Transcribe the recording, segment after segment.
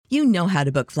You know how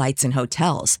to book flights and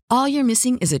hotels. All you're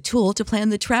missing is a tool to plan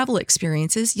the travel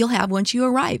experiences you'll have once you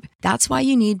arrive. That's why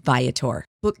you need Viator.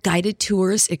 Book guided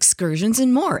tours, excursions,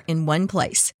 and more in one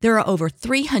place. There are over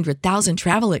 300,000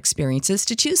 travel experiences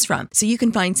to choose from, so you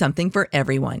can find something for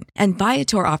everyone. And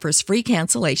Viator offers free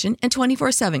cancellation and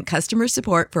 24/7 customer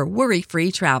support for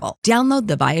worry-free travel. Download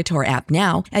the Viator app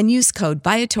now and use code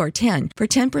Viator10 for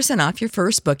 10% off your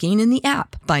first booking in the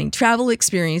app. Find travel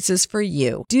experiences for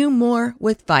you. Do more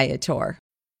with Viator.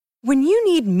 When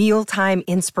you need mealtime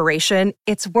inspiration,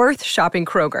 it's worth shopping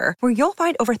Kroger, where you'll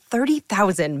find over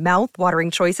 30,000 mouth-watering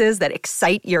choices that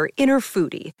excite your inner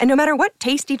foodie. And no matter what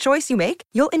tasty choice you make,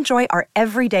 you'll enjoy our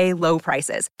everyday low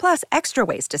prices, plus extra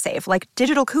ways to save, like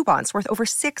digital coupons worth over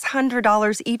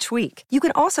 $600 each week. You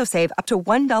can also save up to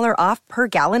 $1 off per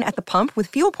gallon at the pump with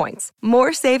fuel points.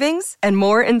 More savings and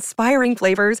more inspiring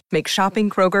flavors make shopping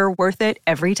Kroger worth it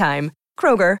every time.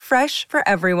 Kroger, fresh for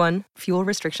everyone. Fuel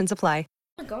restrictions apply.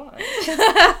 Oh my god. This is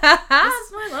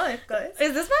my life, guys.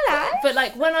 Is this my life? But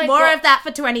like when I More of that for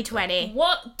 2020.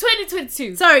 What?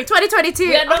 2022. Sorry, 2022.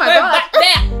 We are not oh my going god. back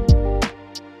there.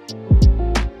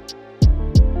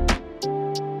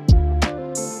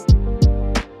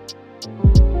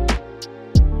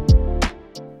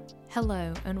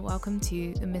 Hello and welcome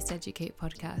to the Miseducate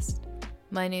podcast.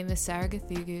 My name is Sarah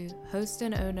Gathugu, host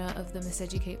and owner of the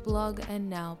Miseducate blog and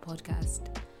now podcast.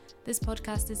 This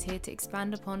podcast is here to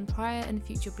expand upon prior and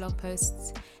future blog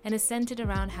posts and is centered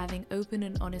around having open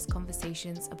and honest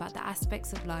conversations about the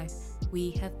aspects of life we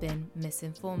have been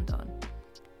misinformed on.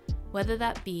 Whether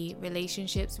that be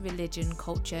relationships, religion,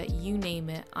 culture, you name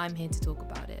it, I'm here to talk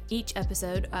about it. Each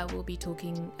episode, I will be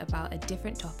talking about a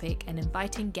different topic and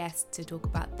inviting guests to talk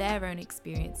about their own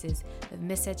experiences of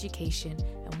miseducation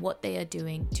and what they are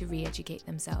doing to re-educate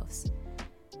themselves.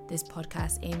 This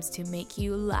podcast aims to make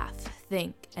you laugh,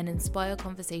 think, and inspire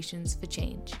conversations for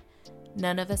change.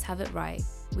 None of us have it right.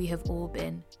 We have all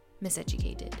been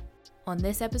miseducated. On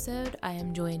this episode, I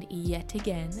am joined yet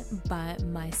again by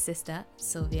my sister,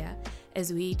 Sylvia,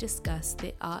 as we discuss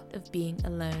the art of being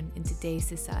alone in today's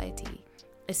society,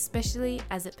 especially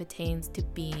as it pertains to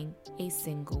being a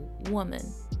single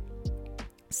woman.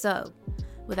 So,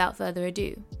 without further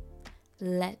ado,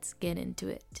 let's get into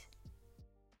it.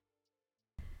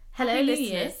 Hello, Happy New listeners.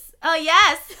 Year. Oh,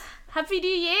 yes. Happy New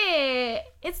Year.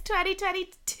 It's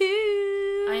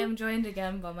 2022. I am joined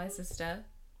again by my sister.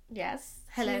 Yes.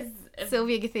 Hello. She's a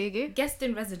Sylvia Gathugu. guest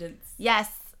in residence. Yes.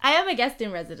 I am a guest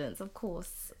in residence, of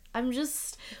course. I'm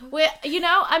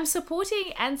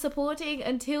supporting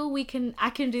until I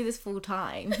can do this full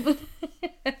time.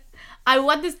 I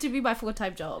want this to be my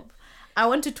full-time job. I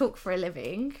want to talk for a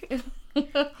living.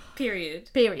 Period.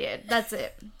 That's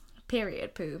it.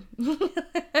 Period, poo.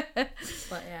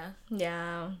 But yeah.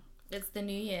 Yeah. It's the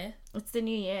new year. It's the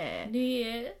new year. New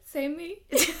year, same me.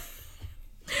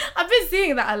 I've been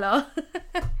seeing that a lot.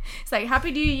 It's like,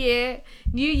 Happy New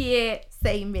Year,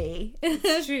 same me.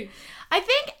 It's true. I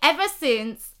think ever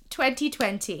since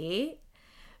 2020,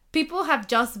 people have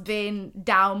just been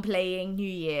downplaying New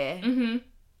Year. Mm-hmm.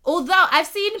 Although I've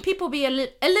seen people be a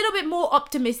little bit more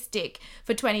optimistic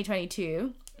for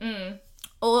 2022.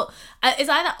 Or it's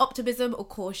either optimism or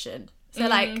caution. So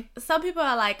like some people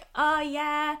are like, oh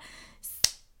yeah,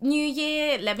 New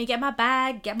Year, let me get my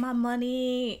bag, get my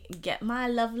money, get my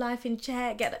love life in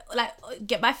check,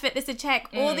 get my fitness in check,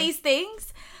 all these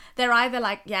things. They're either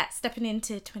like, yeah, stepping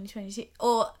into 2022,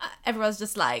 or everyone's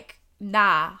just like,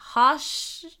 nah,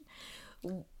 hush,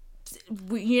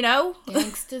 you know?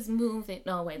 Gangsters moving.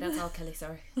 No, wait, that's R. Kelly,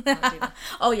 sorry. Can't do that.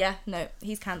 Oh yeah, no,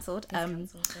 he's cancelled.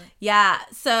 Cancelled, yeah. Yeah,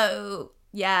 so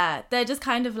yeah, they're just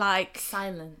kind of like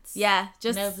Silence. yeah,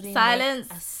 just Nobody silence.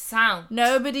 make a sound.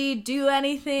 Nobody do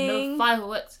anything. No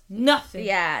fireworks. Nothing.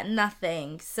 Yeah,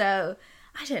 nothing. So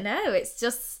I don't know.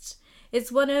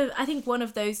 It's one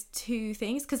of those two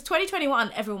things. Because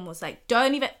 2021, everyone was like,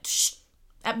 don't even shh.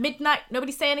 At midnight,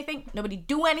 nobody say anything. Nobody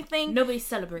do anything. Nobody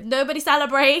celebrate. Nobody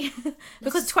celebrate.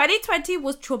 Because 2020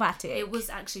 was traumatic. It was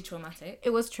actually traumatic.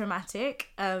 It was traumatic.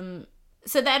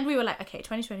 So then we were like, okay,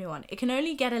 2021. It can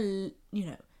only get it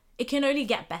can only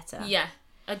get better. Yeah,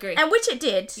 agree. And which it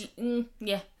did.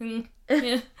 Yeah.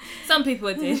 Some people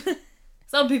it did.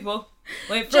 Some people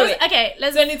went through it. Okay,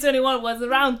 2021 was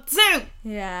round 2.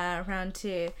 Yeah, round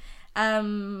 2.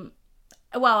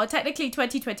 Well, technically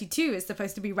 2022 is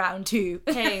supposed to be round 2.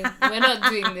 Hey, we're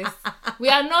not doing this. We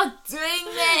are not doing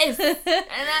this. We're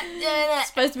not doing it. It's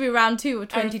supposed to be round 2 of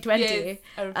 2020.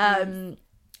 Yes,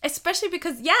 especially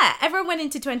because, yeah, everyone went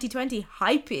into 2020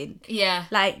 hyping. yeah.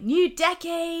 Like, new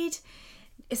decade,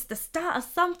 it's the start of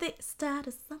something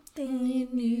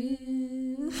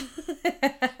new. You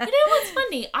know what's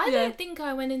funny? I don't think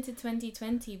I went into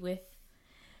 2020 with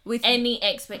any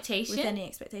expectation. With any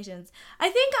expectations. I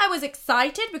think I was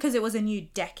excited because it was a new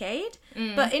decade.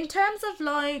 But in terms of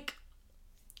like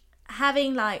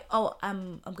having like, oh,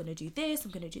 I'm gonna do this,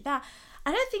 I'm gonna do that,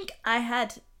 I don't think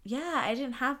I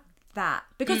didn't have that.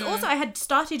 Because also I had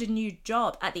started a new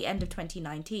job at the end of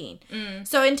 2019.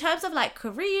 So in terms of like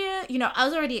career, you know, I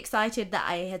was already excited that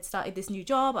I had started this new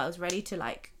job. I was ready to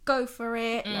like go for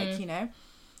it. Like, you know.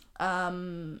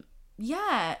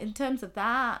 In terms of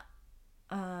that,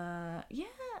 I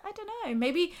don't know.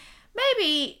 Maybe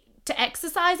to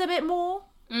exercise a bit more.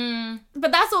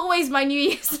 But that's always my New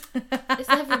Year's. It's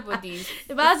everybody's.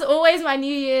 That's always my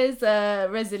New Year's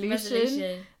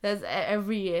resolution. There's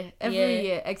every year,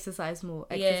 exercise more.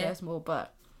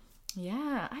 But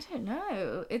yeah, I don't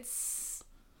know. It's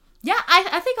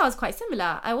I think I was quite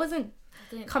similar. I wasn't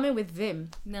coming with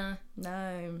vim. No.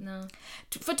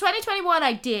 For 2021,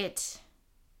 I did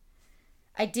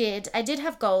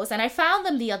have goals, and I found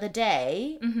them the other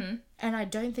day. And I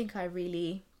don't think I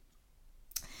really.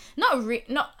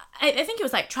 I think it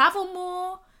was like travel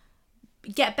more,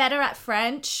 get better at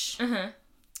French,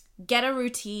 get a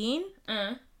routine,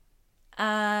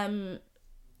 and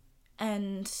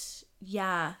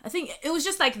yeah, I think it was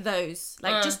just like those,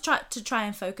 like just try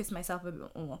and focus myself a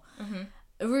bit more.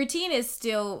 A routine is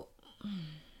still,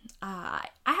 I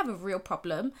have a real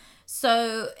problem.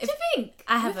 So do you think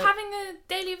having a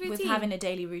daily routine? With having a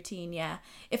daily routine, yeah.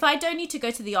 If I don't need to go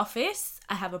to the office,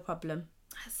 I have a problem.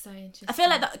 That's so interesting. I feel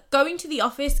like that going to the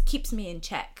office keeps me in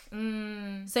check.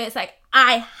 So it's like,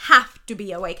 I have to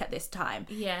be awake at this time.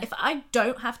 Yeah. If I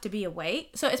don't have to be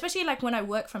awake, so especially like when I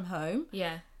work from home,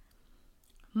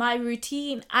 my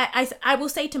routine, I will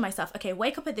say to myself, okay,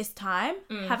 wake up at this time,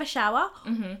 have a shower.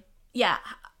 Yeah.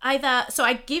 Either, so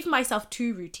I give myself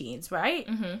 2 routines, right?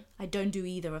 I don't do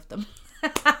either of them.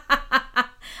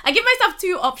 I give myself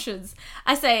 2 options.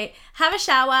 I say, have a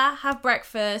shower, have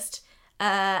breakfast,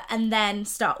 and then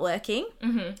start working.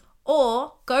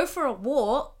 Or go for a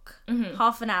walk,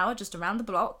 half an hour, just around the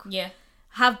block.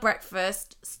 Have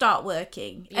breakfast, start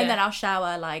working. And then I'll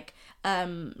shower like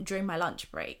during my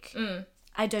lunch break.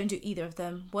 I don't do either of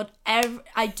them. Whatever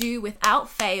I do without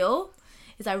fail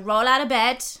is I roll out of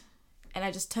bed and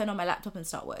I just turn on my laptop and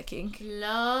start working.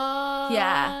 Lol.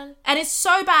 Yeah. And it's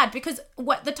so bad because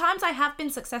the times I have been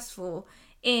successful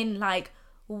in like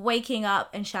waking up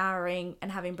and showering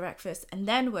and having breakfast and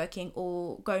then working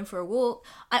or going for a walk,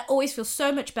 I always feel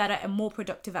so much better and more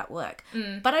productive at work.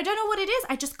 But I don't know what it is.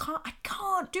 I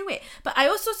can't do it. But I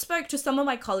also spoke to some of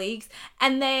my colleagues,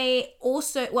 and they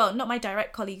also, well, not my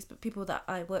direct colleagues, but people that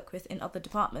I work with in other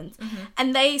departments,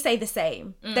 and they say the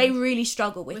same. They really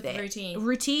struggle with it.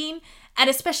 Routine, and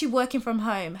especially working from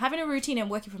home, having a routine and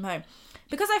working from home.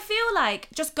 Because I feel like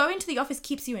just going to the office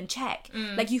keeps you in check.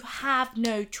 Like you have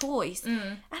no choice.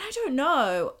 And I don't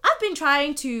know. I've been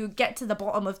trying to get to the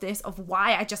bottom of this, of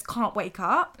why I just can't wake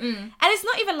up. And it's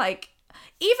not even like,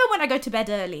 even when I go to bed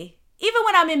early, even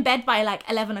when I'm in bed by like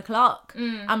 11 o'clock,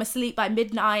 I'm asleep by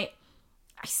midnight,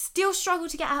 I still struggle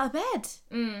to get out of bed.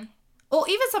 Or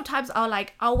even sometimes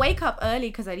I'll wake up early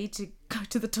because I need to go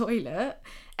to the toilet.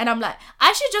 And I'm like,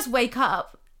 I should just wake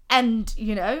up and,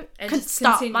 you know,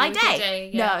 start my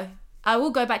day. No, I will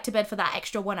go back to bed for that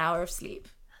extra 1 hour of sleep.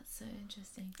 That's so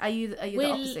interesting. Are you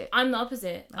the opposite? I'm the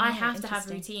opposite. I have to have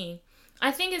routine.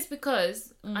 I think it's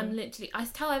because I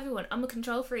tell everyone I'm a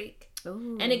control freak.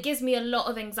 Ooh. And it gives me a lot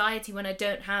of anxiety when I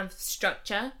don't have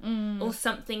structure or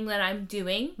something that I'm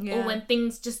doing, or when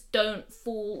things just don't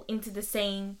fall into the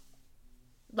same,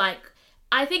 like,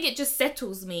 I think it just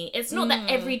settles me. It's not that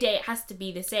every day it has to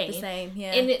be the same.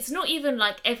 Yeah. And it's not even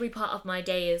like every part of my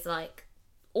day is like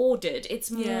ordered.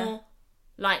 It's more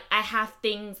like I have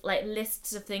things, like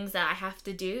lists of things that I have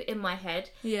to do in my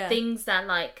head. Yeah. Things that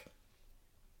like,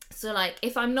 so like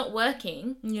if I'm not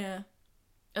working. Yeah.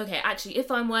 Okay, actually,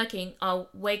 if I'm working, I'll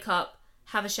wake up,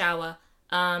 have a shower,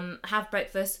 have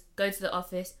breakfast, go to the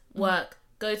office, work,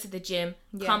 go to the gym,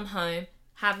 come home,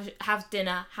 have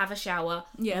dinner, have a shower,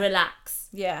 relax.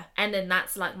 Yeah. And then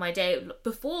that's like my day.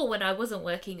 Before, when I wasn't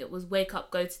working, it was wake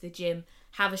up, go to the gym,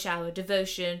 have a shower,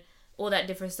 devotion, all that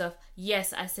different stuff.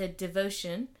 Yes, I said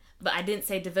devotion, but I didn't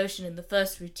say devotion in the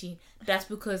first routine. That's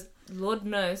because, Lord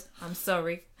knows, I'm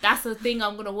sorry. That's the thing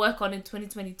I'm going to work on in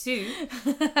 2022.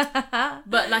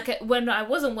 But like when I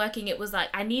wasn't working, it was like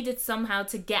I needed somehow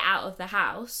to get out of the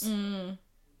house.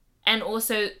 And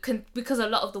also because a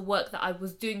lot of the work that I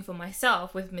was doing for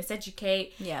myself with Miss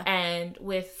Educate and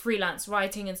with freelance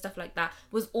writing and stuff like that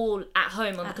was all at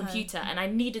home on the computer. And I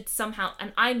needed somehow,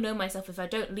 and I know myself, if I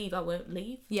don't leave, I won't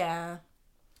leave. Yeah.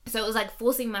 So it was like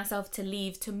forcing myself to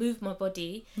leave, to move my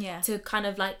body, to kind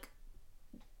of like,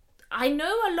 I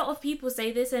know a lot of people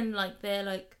say this and like they're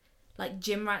like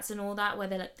gym rats and all that, where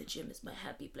they're like, the gym is my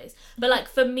happy place. But like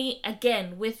for me,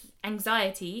 again, with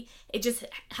anxiety, it just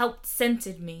helped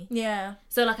centered me. Yeah.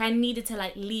 So like I needed to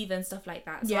like leave and stuff like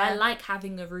that. So I like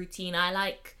having a routine. I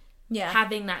like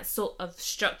having that sort of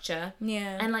structure.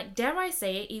 Yeah. And like, dare I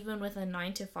say it, even with a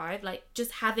 9 to 5, like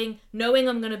just knowing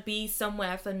I'm going to be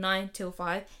somewhere for 9 till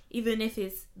 5, even if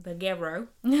it's the ghetto,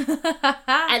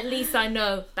 at least I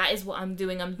know that is what I'm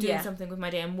doing. I'm doing something with my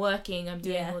day. I'm working. I'm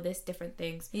doing all this different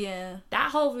things. Yeah.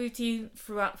 That whole routine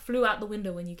flew out the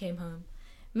window when you came home.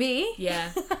 Me?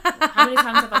 Yeah. How many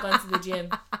times have I gone to the gym?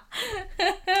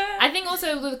 I think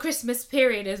also with the Christmas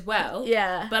period as well.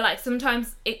 Yeah. But like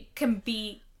sometimes it can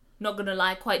be, not gonna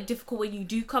lie, quite difficult when you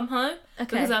do come home. Okay.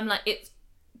 Because I'm like, it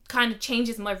kind of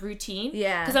changes my routine.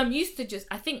 Yeah. Because I'm used to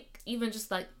I think even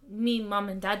just like me, mum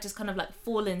and dad just kind of like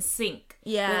fall in sync.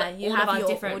 Yeah. With like you all have of our your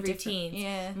different routines.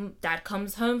 Yeah. Dad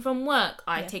comes home from work.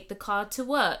 I take the car to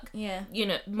work. Yeah. You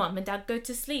know, mum and dad go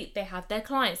to sleep. They have their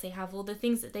clients. They have all the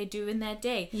things that they do in their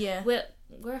day. Yeah.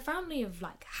 We're a family of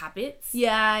like habits.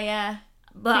 Yeah, yeah.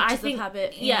 But Creatures I think of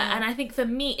habit. yeah, and I think for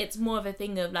me it's more of a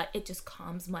thing of like, it just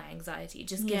calms my anxiety. It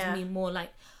just gives me more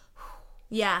like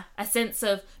a sense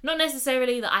of, not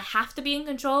necessarily that I have to be in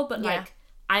control, but like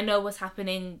I know what's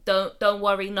happening. Don't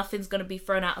worry, nothing's gonna be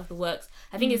thrown out of the works.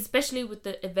 I think especially with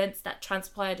the events that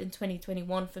transpired in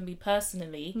 2021 for me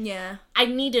personally, I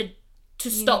needed to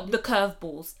stop the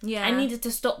curveballs. Yeah, I needed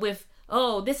to stop with,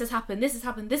 oh, this has happened, this has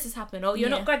happened, this has happened. Oh, you're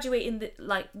not graduating,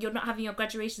 like, you're not having your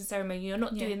graduation ceremony, you're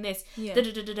not doing this.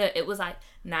 It was like,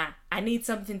 nah, I need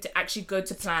something to actually go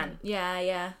to plan.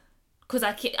 Yeah. Because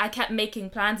I kept making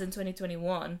plans in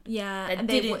 2021. Yeah, and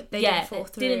they didn't fall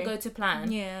through. Didn't go to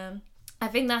plan. Yeah. I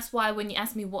think that's why when you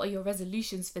asked me what are your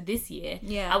resolutions for this year,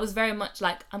 I was very much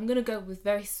like, I'm going to go with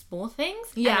very small things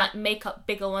and like make up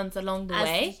bigger ones along the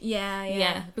way.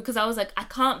 Yeah. Because I was like, I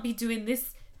can't be doing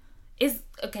this. It's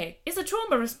a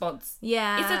trauma response.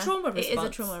 Yeah. It's a trauma response. It is a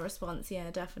trauma response,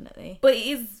 yeah, definitely. But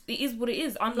it is what it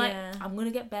is. I'm like, I'm going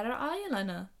to get better at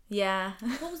eyeliner. Yeah.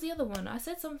 What was the other one? I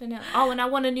said something else. Oh, and I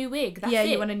want a new wig. That's it.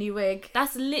 You want a new wig.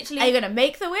 That's literally... Are you going to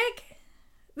make the wig?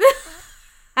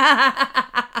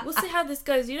 We'll see how this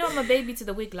goes. You know, I'm a baby to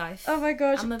the wig life. Oh my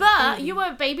gosh. But baby. You were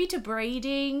a baby to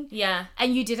braiding. Yeah.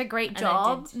 And you did a great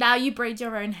job. Now you braid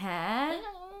your own hair.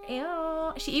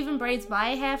 Ew. She even braids my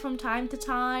hair from time to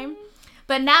time.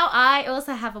 But now I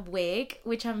also have a wig,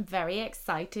 which I'm very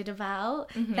excited about.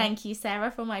 Mm-hmm. Thank you, Sarah,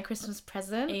 for my Christmas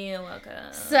present. You're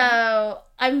welcome. So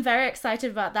I'm very excited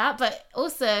about that. But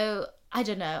also, I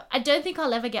don't know. I don't think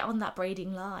I'll ever get on that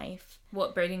braiding life.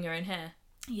 What, braiding your own hair?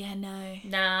 Yeah, no.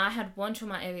 Nah, I had one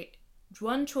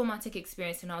traumatic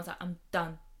experience and I was like, I'm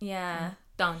done. Yeah. I'm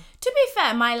done. To be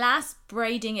fair, my last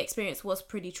braiding experience was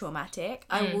pretty traumatic.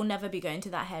 I will never be going to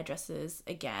that hairdresser's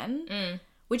again.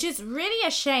 Which is really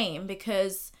a shame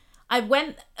because I've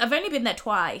only been there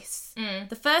twice.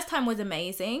 The first time was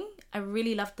amazing. I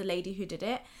really loved the lady who did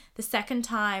it. The second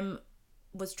time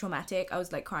was traumatic. I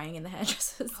was like crying in the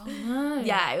hairdressers. Oh no.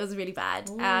 Yeah, it was really bad.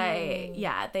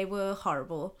 They were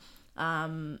horrible.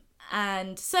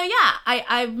 And so yeah,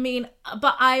 I mean,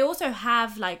 but I also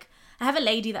have I have a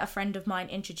lady that a friend of mine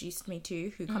introduced me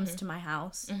to who comes to my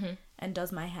house and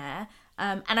does my hair.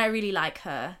 And I really like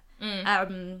her.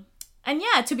 And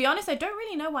yeah, to be honest, I don't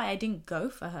really know why I didn't go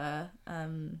for her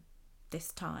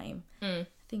this time.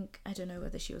 I don't know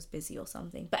whether she was busy or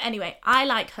something. But anyway, I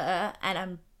like her and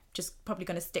I'm just probably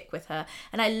going to stick with her.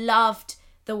 And I loved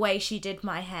the way she did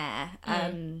my hair.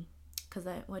 Because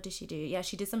what did she do? Yeah,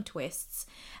 she did some twists.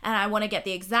 And I want to get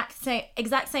the exact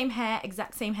same hair,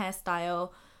 exact same hairstyle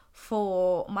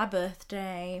for my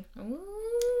birthday. Ooh.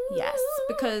 Yes,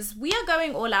 because we are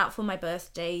going all out for my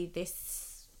birthday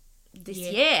this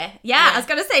year. Yeah, I was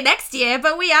gonna say next year,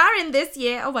 but we are in this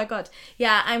year. Oh my god.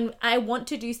 Yeah, I want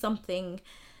to do something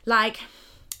not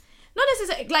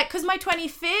necessarily because my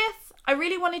 25th, I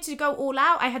really wanted to go all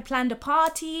out. I had planned a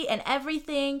party and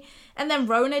everything, and then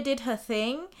Rona did her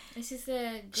thing. And she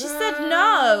said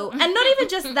no. And not even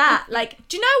just that.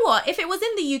 Do you know what? If it was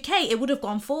in the UK, it would have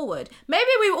gone forward. Maybe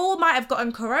we all might have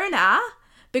gotten corona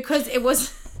because it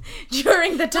was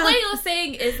during the time. The way you're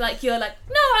saying is you're no,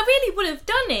 I really would have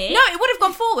done it. No, it would have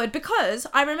gone forward because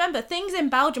I remember things in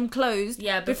Belgium closed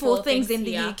before things in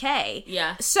the UK.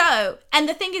 Yeah. So, and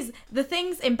the thing is, the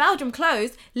things in Belgium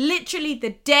closed literally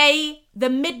the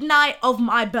midnight of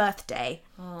my birthday.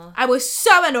 Oh. I was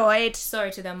so annoyed.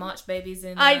 Sorry to their March babies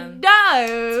in I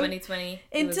know. 2020.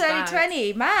 In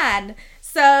 2020, man.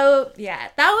 So, yeah,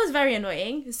 that was very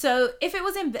annoying. So, if it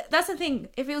was that's the thing,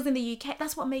 if it was in the UK,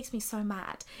 that's what makes me so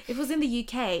mad. If it was in the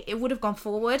UK, it would have gone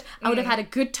forward. I would have had a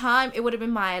good time. It would have been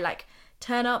my, like,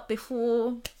 turn up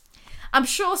before. I'm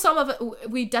sure some of it,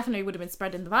 we definitely would have been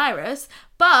spreading the virus.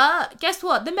 But guess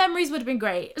what? The memories would have been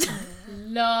great.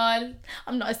 Lol.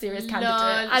 I'm not a serious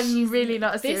candidate. I'm really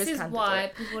not a serious candidate. This is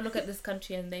why people look at this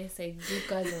country and they say, you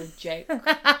guys are a joke.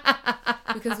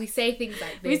 Because we say things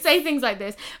like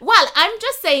this. Well, I'm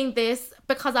just saying this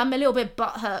because I'm a little bit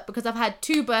butthurt because I've had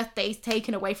 2 birthdays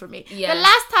taken away from me. Yeah. The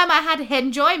last time I had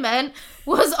enjoyment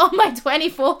was on my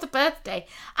 24th birthday.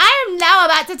 I am now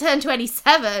about to turn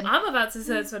 27. I'm about to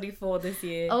turn 24 this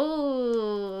year.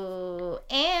 Oh,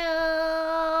 ew.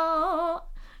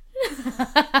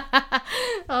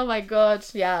 Oh my god,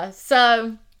 yeah.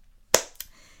 So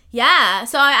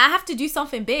I have to do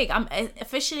something big. I'm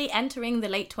officially entering the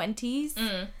late 20s.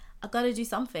 I've got to do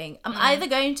something. I'm either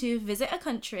going to visit a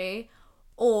country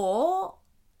or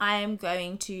I'm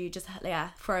going to just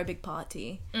throw a big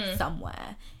party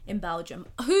somewhere in Belgium.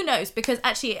 Who knows? Because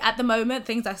actually at the moment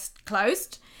things are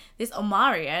closed. This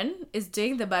Omarion is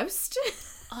doing the most.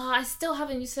 Oh, I still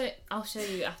haven't. I'll show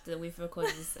you after we've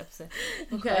recorded this episode.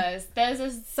 Because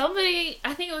there's somebody.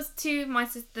 I think it was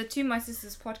the two My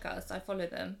Sisters podcast. I follow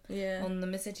them on the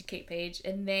Miseducate page,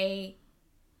 and they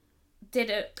did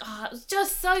it. Oh, it was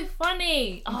just so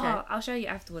funny. Okay. Oh, I'll show you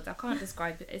afterwards. I can't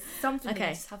describe it. It's something that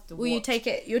you just have to watch. Will you take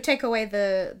it? You take away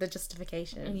the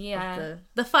justification. Yeah.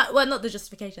 The fun. Well, not the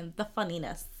justification. The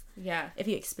funniness. Yeah. If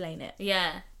you explain it.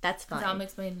 Yeah. That's fine. I'm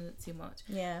explaining it too much.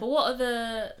 Yeah. But what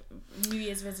other New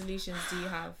Year's resolutions do you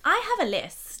have? I have a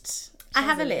list. I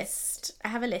have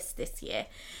a list this year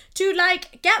to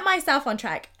like get myself on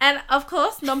track. And of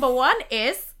course, number 1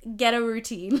 is get a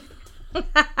routine.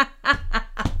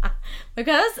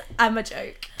 Because I'm a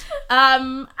joke.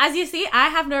 As you see, I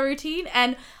have no routine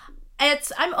and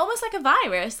I'm almost like a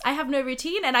virus. I have no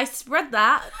routine and I spread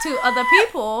that to other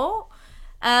people.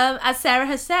 As Sarah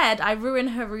has said, I ruin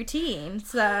her routine.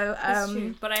 So That's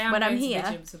true. But I am when going I'm here, to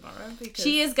the gym tomorrow. Because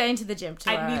she is going to the gym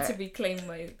tomorrow. I need to reclaim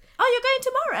my... Oh, you're going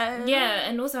tomorrow? Yeah,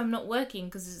 and also I'm not working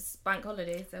because it's bank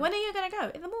holiday. So. When are you going to go?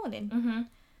 In the morning? Mm-hmm.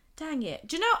 Dang it.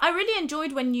 Do you know, I really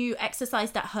enjoyed when you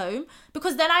exercised at home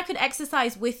because then I could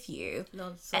exercise with you.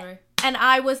 No, sorry. And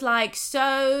I was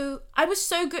so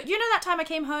good. You know that time I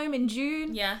came home in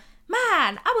June? Yeah.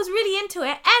 Man, I was really into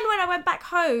it. And when I went back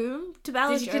home to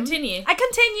Belgium... Did you continue? I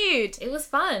continued. It was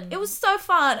fun. It was so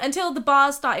fun until the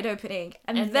bars started opening.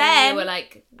 And then you were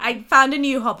like... I found a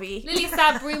new hobby. Lily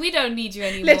Sabri, we don't need you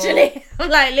anymore. Literally. I'm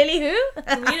like, Lily who?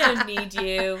 We don't need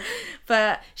you.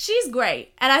 But she's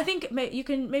great. And I think you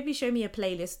can maybe show me a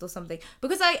playlist or something.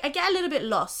 Because I get a little bit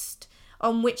lost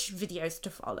on which videos to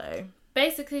follow.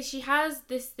 Basically, she has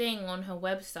this thing on her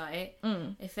website.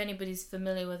 If anybody's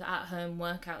familiar with at-home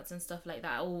workouts and stuff like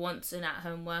that, or wants an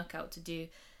at-home workout to do,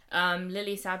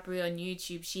 Lily Sabri on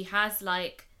YouTube, she has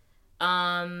like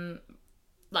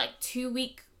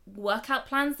 2-week workout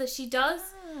plans that she does,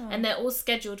 and they're all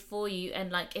scheduled for you.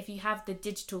 And like, if you have the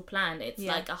digital plan, it's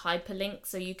like a hyperlink,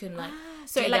 so you can like.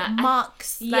 So it like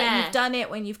marks that you've done it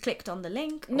when you've clicked on the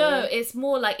link? Or... No, it's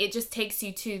more like it just takes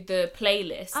you to the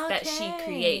playlist that she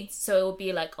creates. So it'll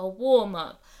be like a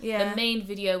warm-up, the main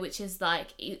video, which is like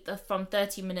from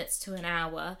 30 minutes to an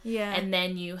hour. Yeah. And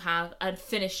then you have a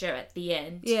finisher at the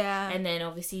end. Yeah. And then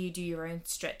obviously you do your own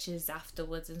stretches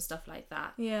afterwards and stuff like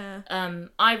that. Yeah.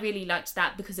 I really liked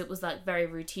that because it was like very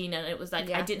routine and it was like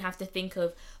I didn't have to think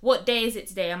of what day is it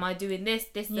today? Am I doing this,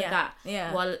 and that?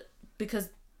 Yeah. Well, because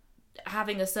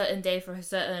having a certain day for a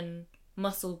certain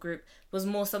muscle group was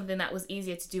more something that was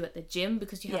easier to do at the gym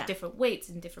because you have different weights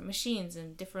and different machines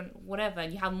and different whatever,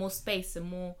 and you have more space and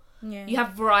more you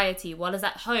have variety, while as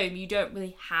at home you don't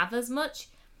really have as much.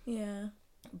 Yeah.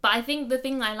 But I think the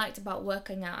thing I liked about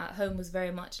working out at home was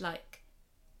very much like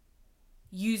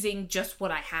using just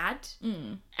what I had.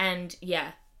 And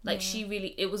she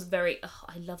really, it was very,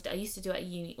 I loved it. I used to do it at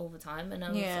uni all the time, and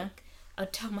I was like,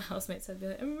 I'd tell my housemates, I'd be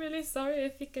like, I'm really sorry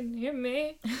if you can hear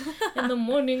me in the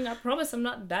morning. I promise I'm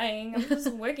not dying. I'm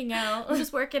just working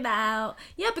out.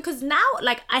 Yeah, because now,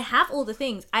 like, I have all the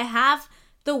things. I have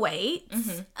the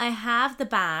weights. I have the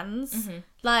bands.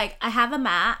 Like, I have a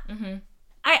mat.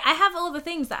 I have all the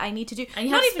things that I need to do. And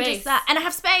not even space. Just that. And I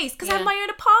have space because I have my own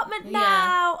apartment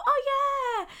now. Oh,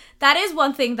 yeah. That is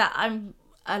one thing that I'm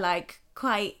like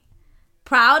quite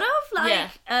proud of, like,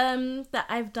 that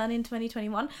I've done in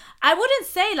 2021. I wouldn't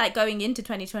say, like, going into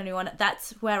 2021,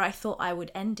 that's where I thought I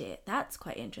would end it. That's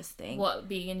quite interesting. What,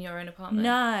 being in your own apartment?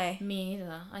 No. Me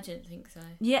either. I didn't think so.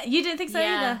 Yeah, you didn't think so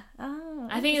either? Oh,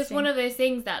 I think it's one of those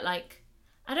things that, like,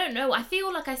 I don't know. I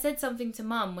feel like I said something to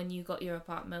Mum when you got your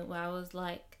apartment where I was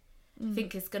like, I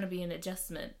think it's going to be an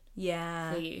adjustment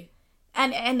for you.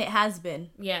 And it has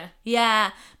been. Yeah.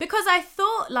 Yeah. Because I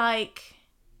thought, like,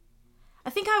 I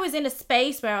think I was in a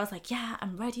space where I was like, yeah,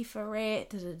 I'm ready for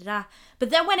it. Da, da, da. But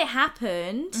then when it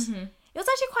happened, it was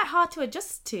actually quite hard to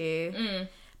adjust to.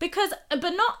 Because,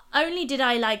 but not only did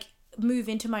I, like, move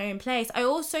into my own place, I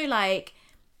also, like,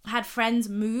 had friends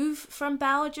move from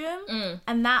Belgium.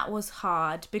 And that was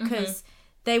hard because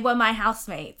they were my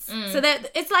housemates. So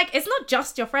it's like, it's not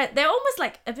just your friend. They're almost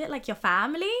like a bit like your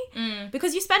family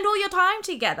because you spend all your time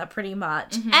together pretty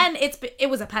much. And it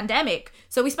was a pandemic.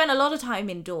 So we spent a lot of time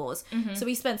indoors. So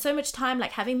we spent so much time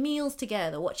like having meals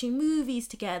together, watching movies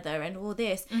together and all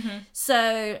this.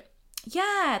 So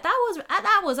yeah,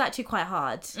 that was actually quite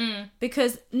hard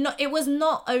because it was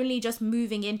not only just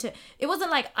moving into, it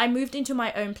wasn't like I moved into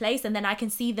my own place and then I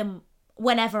can see them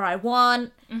whenever I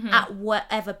want, at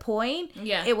whatever point.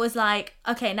 Yeah. It was like,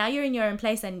 okay, now you're in your own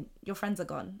place and your friends are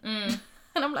gone. And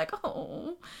I'm like,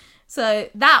 oh. So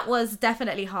that was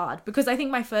definitely hard because I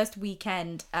think my first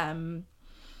weekend, like,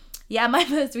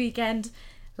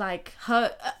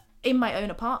 in my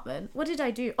own apartment. What did I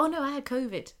do? Oh no, I had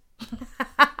COVID.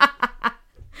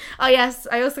 Oh yes,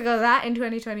 I also got that in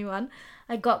 2021.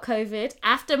 I got COVID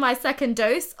after my second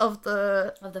dose of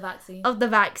the vaccine.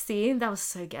 That was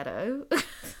so ghetto.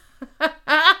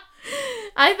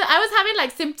 I was having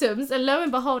like symptoms, and lo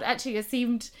and behold, actually it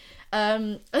seemed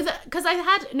because I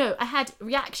had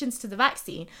reactions to the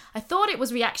vaccine. I thought it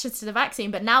was reactions to the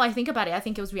vaccine, but now I think about it, I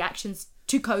think it was reactions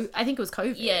to I think it was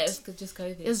COVID. Yeah, it was just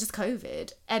COVID. It was just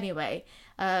COVID. Anyway,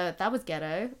 that was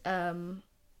ghetto.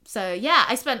 So yeah,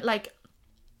 I spent like.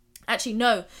 Actually,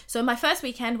 no. So my first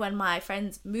weekend when my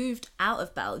friends moved out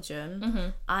of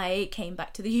Belgium, I came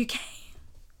back to the UK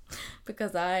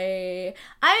because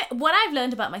what I've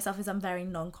learned about myself is I'm very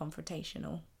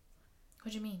non-confrontational.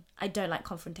 What do you mean? I don't like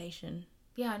confrontation.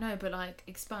 Yeah, I know, but like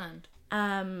expand.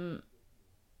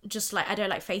 Just like I don't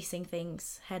like facing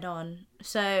things head on.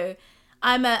 So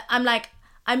I'm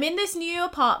in this new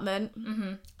apartment.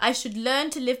 I should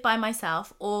learn to live by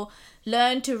myself or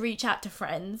learn to reach out to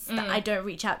friends that I don't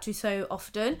reach out to so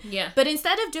often. Yeah. But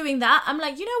instead of doing that, I'm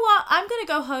like, you know what? I'm going to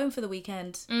go home for the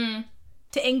weekend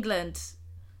to England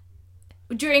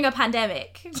during a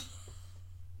pandemic.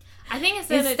 I think it's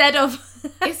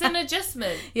it's an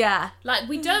adjustment. Yeah. Like,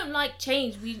 we don't like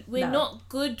change. We're not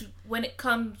good when it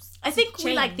comes I think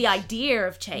we like the idea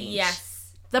of change.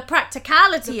 Yes. The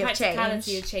practicality of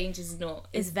change is not.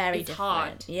 It's very different.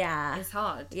 Hard. Yeah. It's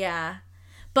hard. Yeah.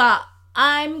 But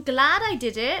I'm glad I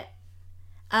did it.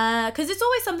 Because it's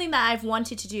always something that I've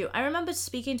wanted to do. I remember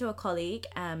speaking to a colleague,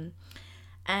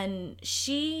 and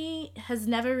she has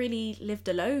never really lived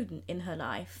alone in her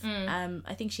life.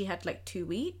 I think she had like 2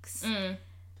 weeks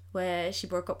where she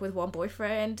broke up with one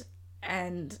boyfriend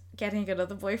and getting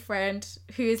another boyfriend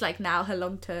who is like now her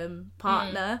long-term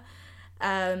partner.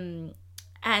 And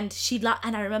and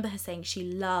I remember her saying she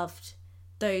loved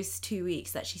those 2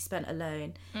 weeks that she spent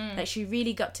alone. Like she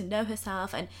really got to know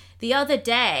herself. And the other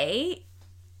day,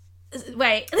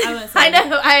 I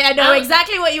know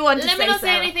exactly what you want to say. Let me not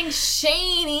say anything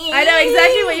shady. I know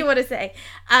exactly what you want to say.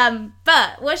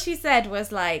 But what she said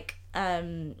was like,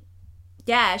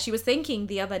 she was thinking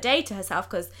the other day to herself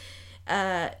because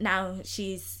now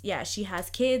she has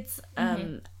kids.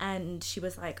 And she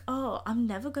was like, oh, I'm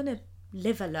never gonna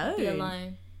live alone. Be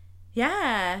alone.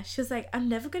 Yeah, she was like, I'm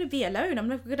never gonna be alone. I'm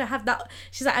never gonna have that.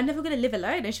 She's like, I'm never gonna live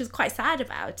alone, and she was quite sad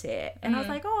about it. And I was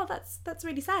like, oh, that's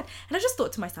really sad. And I just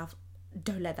thought to myself,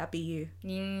 don't let that be you.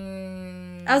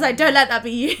 I was like, don't let that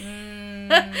be you.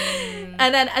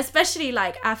 And then especially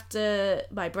like after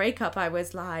my breakup, I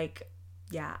was like,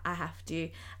 yeah, I have to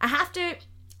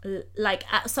like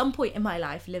at some point in my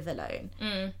life live alone,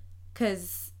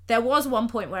 because there was one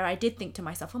point where I did think to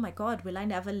myself, oh my God, will I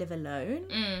never live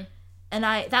alone? And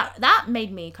that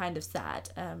made me kind of sad.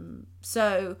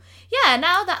 So yeah,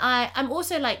 now that I'm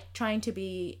also like trying to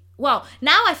be, well,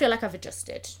 now I feel like I've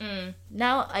adjusted.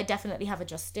 Now I definitely have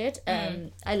adjusted.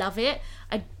 I love it.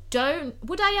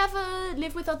 Would I ever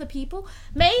live with other people?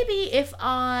 Maybe if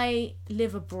I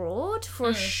live abroad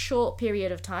for a short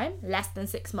period of time, less than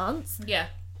 6 months. Yeah.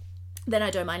 Then I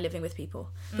don't mind living with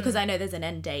people because I know there's an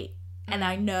end date. And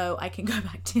I know I can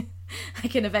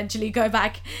eventually go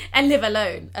back and live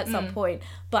alone at some point.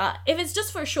 But if it's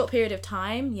just for a short period of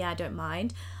time, yeah, I don't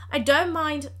mind. I don't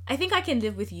mind. I think I can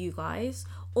live with you guys.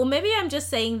 Or maybe I'm just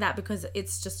saying that because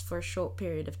it's just for a short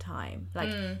period of time. Like,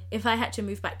 if I had to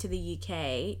move back to the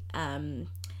UK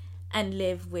and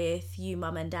live with you,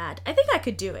 mum and dad, I think I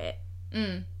could do it.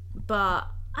 But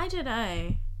I don't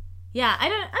know. Yeah, I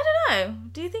don't know.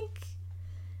 Do you think?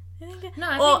 No,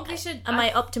 I think we should. Am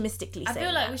I optimistically saying I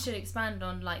feel like that? we should expand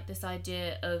on like this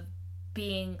idea of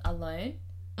being alone.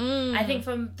 I think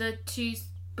from the two,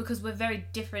 because we're very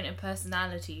different in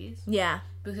personalities. Yeah.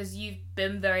 Because you've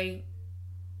been very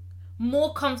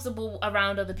more comfortable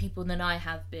around other people than I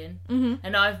have been,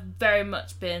 and I've very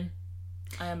much been.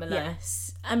 I am alone.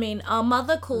 Yes, I mean our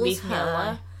mother calls Leave me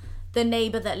alone. her the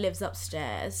neighbor that lives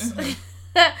upstairs.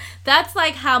 That's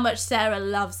like how much Sarah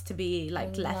loves to be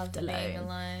like left Love being alone.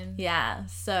 alone. Yeah,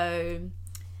 so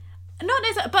not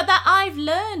necessarily, but that I've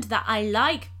learned that I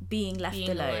like being left Being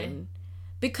alone. alone.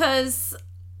 Because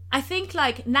I think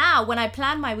like now when I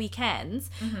plan my weekends,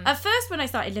 at first when I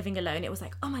started living alone, it was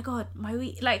like, oh my God, my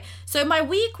week, like, so my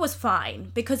week was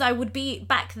fine because I would be,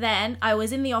 back then, I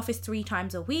was in the office 3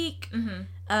 times a week.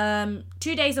 2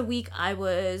 days a week I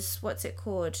was,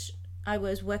 I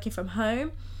was working from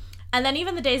home. And then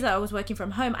even the days that I was working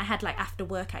from home, I had like after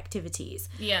work activities.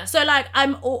 Yeah. So like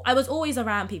I was always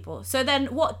around people. So then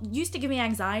what used to give me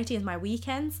anxiety is my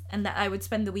weekends, and that I would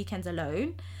spend the weekends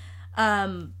alone.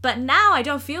 But now I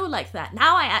don't feel like that.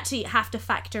 Now I actually have to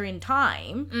factor in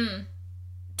time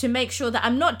to make sure that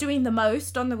I'm not doing the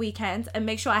most on the weekends, and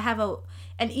make sure I have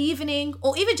an evening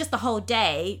or even just the whole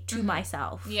day to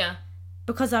myself. Yeah.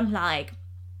 Because I'm like,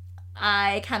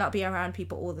 I cannot be around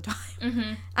people all the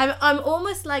time. I'm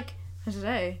almost like, I don't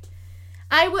know.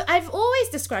 I've always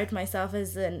described myself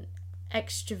as an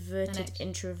extroverted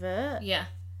introvert. Yeah.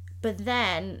 But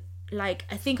then, like,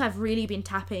 I think I've really been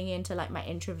tapping into, like, my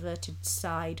introverted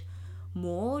side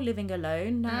more, living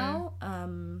alone now.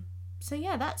 So,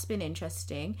 yeah, that's been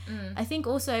interesting. I think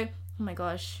also, oh my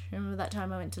gosh, remember that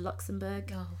time I went to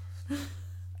Luxembourg? Oh.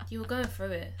 You were going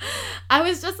through it. I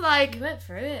was just like... You went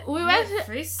through it. We went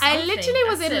through I something. literally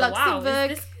was in Wow,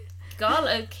 Luxembourg. is this girl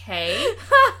okay?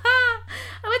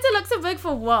 I went to Luxembourg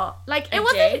for what? Like, it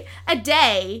wasn't a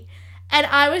day. And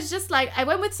I was just like, I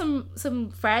went with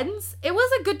some friends. It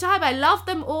was a good time. I loved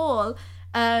them all.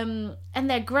 And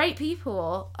they're great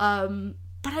people.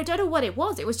 But I don't know what it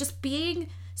was. It was just being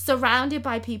surrounded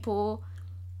by people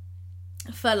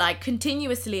for like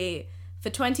continuously for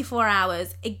 24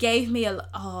 hours. It gave me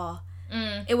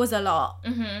it was a lot.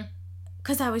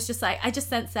 Because I was just like, I just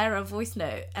sent Sarah a voice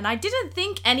note and I didn't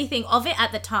think anything of it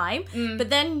at the time. But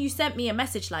then you sent me a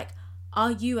message like,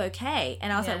 are you okay?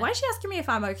 And I was like, why is she asking me if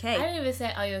I'm okay? I didn't even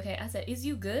say, are you okay? I said, is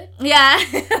you good? Yeah.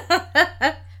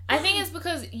 I think it's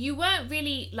because you weren't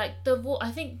really, like,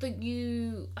 I think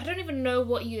that I don't even know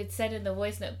what you had said in the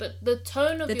voice note, but the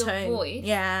tone of your voice.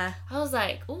 Yeah. I was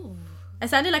like, ooh. I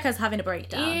sounded like I was having a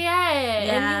breakdown. Yeah.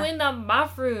 And you were in the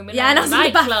bathroom. And I was in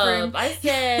the bathroom. I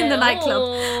said, in the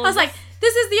nightclub. I was like,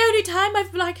 this is the only time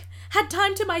I've, like, had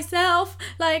time to myself.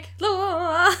 Like,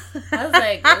 I was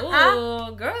like,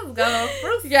 ooh, girls go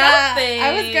through something.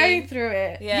 I was going through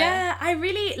it. Yeah. I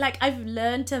really, like, I've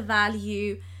learned to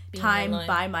value being time alone.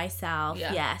 by myself.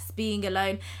 Yeah. Yes, being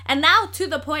alone. And now to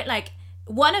the point, like,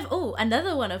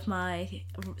 another one of my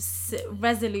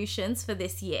resolutions for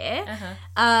this year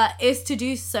is to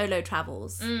do solo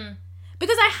travels.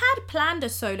 Because I had planned a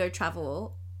solo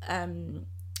travel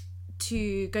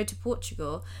to go to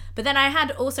Portugal, but then I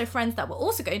had also friends that were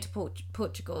also going to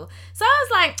Portugal. So I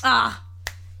was like,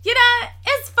 you know,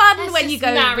 it's fun when you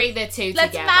go. Marry the two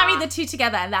together. Let's marry the two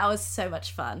together, and that was so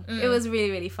much fun. It was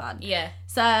really, really fun. Yeah.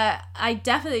 So I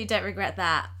definitely don't regret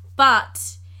that.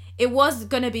 But it was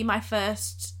gonna be my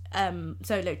first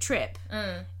solo trip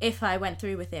if I went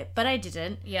through with it, but I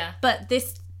didn't. Yeah. But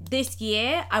this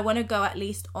year, I want to go at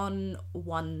least on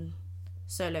one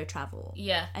solo travel.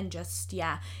 Yeah. And just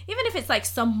even if it's like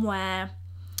somewhere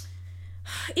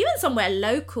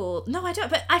local. No, I don't.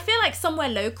 But I feel like somewhere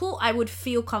local, I would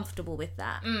feel comfortable with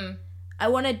that. I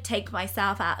want to take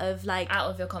myself out of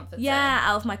your comfort zone. Yeah,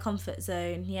 out of my comfort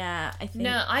zone. Yeah, I think.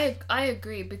 No, I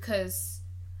agree, because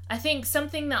I think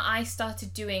something that I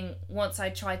started doing once I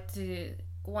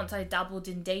dabbled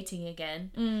in dating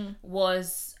again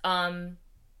was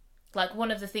like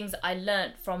one of the things that I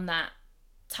learnt from that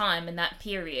time and that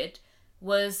period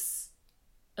was,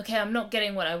 okay, I'm not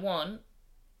getting what I want.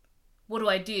 What do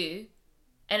I do?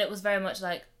 And it was very much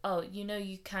like, oh,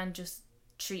 you can just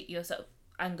treat yourself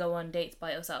and go on dates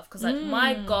by yourself. Because like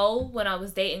my goal when I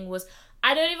was dating was,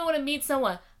 I don't even want to meet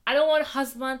someone. I don't want a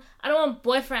husband. I don't want a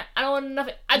boyfriend. I don't want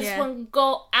nothing. I just want to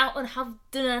go out and have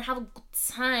dinner and have a good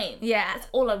time. Yeah. That's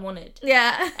all I wanted.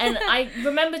 Yeah. And I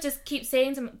remember just keep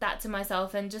saying that to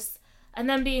myself and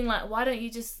then being like, why don't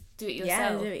you just do it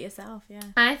yourself? Yeah, do it yourself, yeah.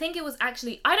 And I think it was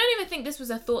actually, I don't even think this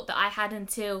was a thought that I had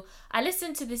until I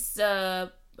listened to this, I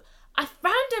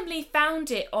randomly found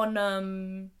it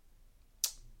on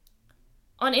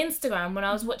Instagram when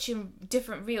I was watching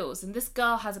different reels, and this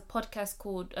girl has a podcast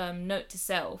called Note to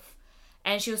Self,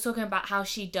 and she was talking about how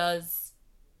she does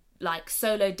like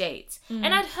solo dates.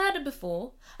 And I'd heard it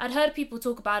before. I'd heard people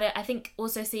talk about it. I think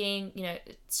also seeing, you know,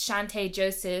 Shantae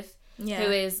Joseph, who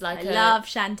is like I love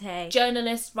Shantae.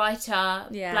 Journalist, writer,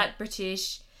 Black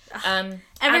British.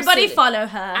 Everybody follow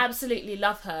her. Absolutely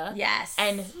love her. Yes.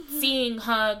 And seeing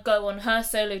her go on her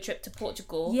solo trip to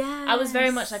Portugal, I was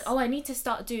very much like, oh, I need to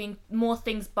start doing more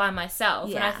things by myself.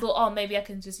 And I thought, oh, maybe I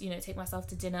can just, you know, take myself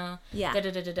to dinner.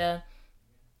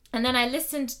 And then I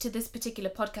listened to this particular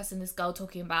podcast and this girl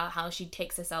talking about how she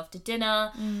takes herself to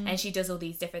dinner and she does all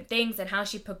these different things and how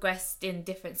she progressed in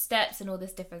different steps and all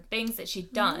these different things that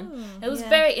she'd done. It was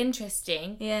very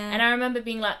interesting. And I remember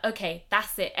being like, okay,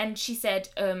 that's it. And she said,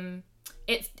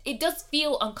 it does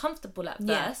feel uncomfortable at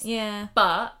first.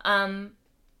 But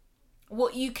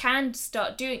what you can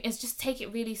start doing is just take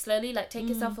it really slowly, like take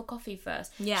yourself a coffee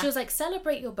first. She was like,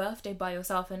 celebrate your birthday by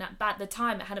yourself, and at the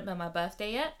time it hadn't been my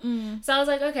birthday yet. So I was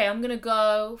like, okay, I'm gonna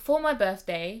go for my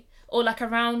birthday or like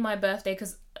around my birthday,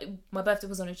 because my birthday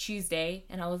was on a Tuesday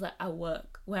and I was like, at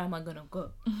work, where am I gonna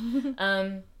go?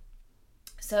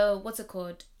 So what's it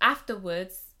called,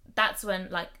 afterwards, that's when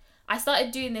like I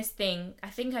started doing this thing. I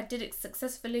think I did it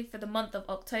successfully for the month of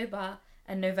October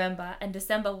and November, and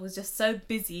December was just so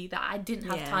busy that I didn't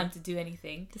have time to do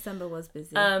anything. December was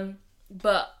busy.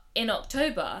 But in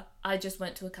October, I just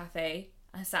went to a cafe.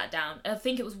 I sat down. I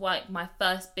think it was like my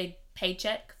first big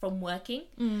paycheck from working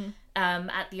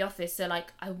at the office. So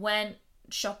like I went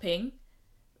shopping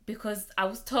because I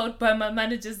was told by my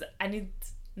managers I need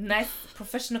nice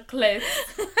professional clothes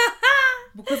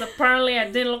because apparently I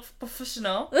didn't look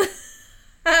professional.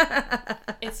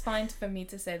 It's fine for me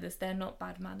to say this. They're not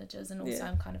bad managers, and also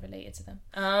I'm kind of related to them.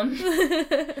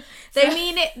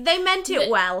 They meant it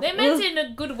well. They meant it in a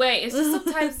good way. It's just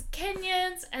sometimes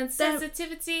Kenyans and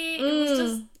sensitivity. It was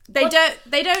just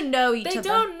they don't know each other. They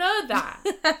don't know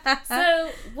that. So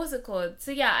what's it called?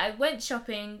 So yeah, I went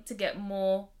shopping to get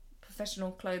more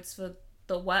professional clothes for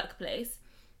the workplace,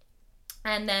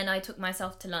 and then I took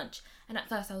myself to lunch. And at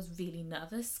first I was really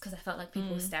nervous because I felt like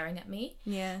people were staring at me.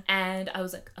 And I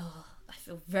was like, oh, I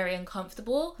feel very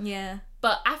uncomfortable.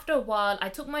 But after a while, I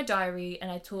took my diary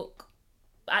and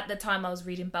at the time I was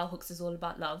reading Bell Hooks is All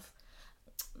About Love.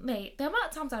 Mate, the amount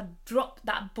of times I dropped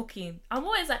that book in, I'm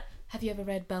always like, have you ever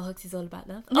read Bell Hooks is All About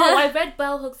Love? Oh, I read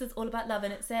Bell Hooks is All About Love,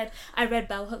 and it said, I read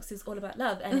Bell Hooks is All About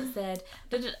Love, and it said,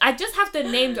 I just have to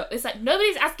name drop. It's like,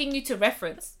 nobody's asking you to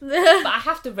reference, but I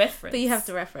have to reference. But you have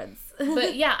to reference.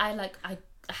 But yeah, I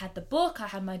had the book, I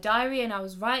had my diary, and I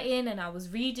was writing, and I was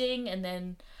reading, and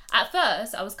then at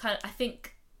first, I was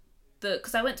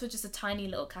because I went to just a tiny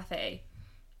little cafe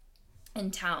in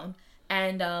town,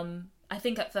 and I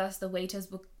think at first the waiters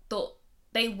thought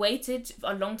they waited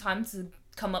a long time to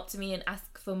come up to me and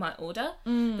ask for my order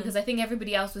because I think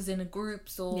everybody else was in a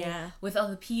groups or with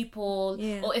other people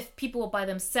or if people were by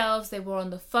themselves they were on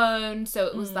the phone, so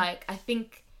it was like I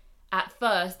think at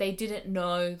first they didn't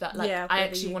know that like I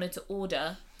actually wanted to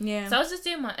order, so I was just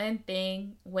doing my own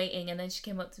thing waiting, and then she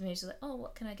came up to me and she's like, oh,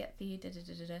 what can I get for you,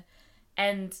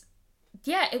 and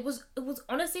yeah, it was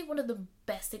honestly one of the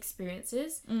best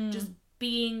experiences just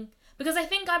being, because I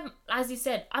think I'm, as you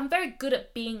said, I'm very good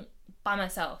at being by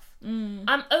myself.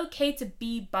 I'm okay to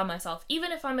be by myself,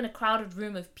 even if I'm in a crowded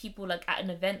room of people, like at an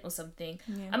event or something.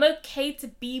 I'm okay to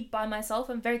be by myself.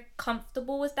 I'm very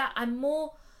comfortable with that. I'm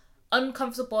more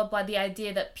uncomfortable by the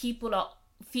idea that people are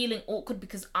feeling awkward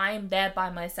because I'm there by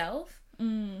myself.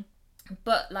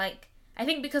 But like, I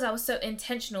think because I was so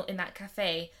intentional in that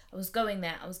cafe, I was going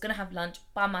there, I was gonna have lunch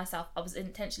by myself, I was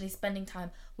intentionally spending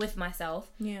time with myself.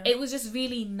 It was just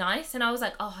really nice, and I was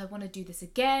like, oh, I want to do this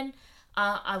again.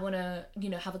 I want to,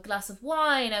 have a glass of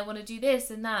wine. I want to do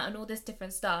this and that and all this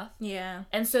different stuff.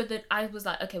 And so that I was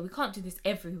like, okay, we can't do this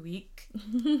every week.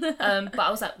 But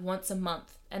I was like, once a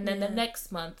month. And then the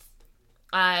next month,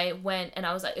 I went and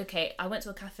I was like, okay, I went to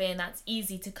a cafe, and that's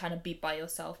easy to kind of be by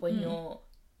yourself when you're,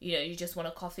 you just want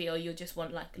a coffee or you just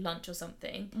want like lunch or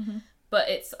something. But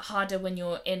it's harder when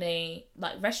you're in a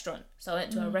like restaurant. So I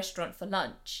went to a restaurant for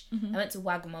lunch. I went to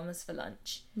Wagamama's for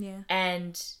lunch.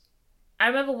 And I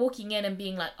remember walking in and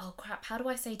being like, oh crap, how do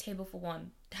I say table for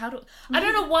one? I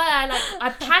don't know why I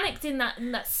panicked in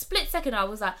that split second. I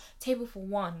was like, table for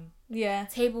one. Yeah.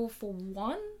 Table for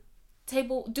one?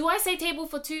 Do I say table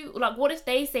for two? Like, what if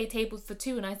they say tables for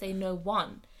two and I say no,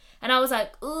 one? And I was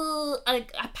like, ugh,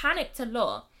 like, I panicked a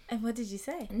lot. And what did you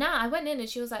say? Nah, I went in and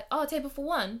she was like, oh, table for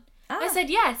one? I Ah. said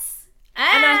yes.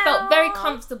 And I felt very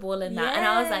comfortable in that. And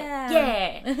I was like,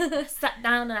 yeah. I sat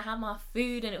down and I had my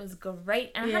food and it was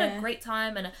great. And I had a great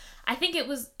time. And I think it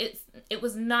was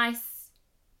nice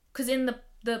because in the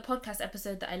podcast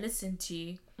episode that I listened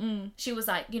to, she was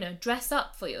like, you know, dress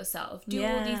up for yourself. Do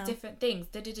all these different things.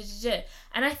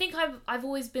 And I think I've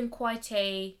always been quite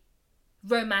a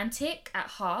romantic at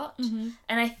heart. And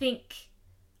I think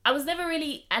I was never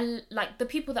really, like, the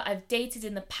people that I've dated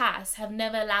in the past have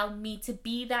never allowed me to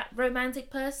be that romantic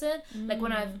person. Like,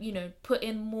 when I've, you know, put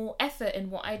in more effort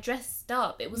in what I dressed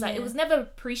up, it was like, it was never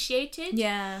appreciated.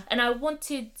 Yeah. And I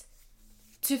wanted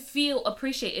to feel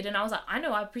appreciated. And I was like, I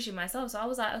know I appreciate myself. So I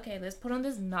was like, okay, let's put on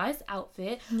this nice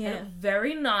outfit. Yeah. I look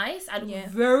very nice. I look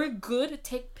very good.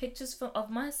 Take pictures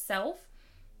of myself.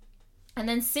 And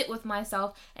then sit with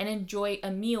myself and enjoy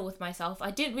a meal with myself.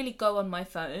 I didn't really go on my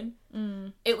phone.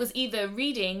 It was either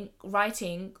reading,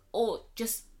 writing, or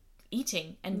just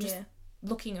eating and just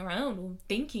looking around or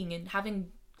thinking and having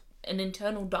an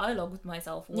internal dialogue with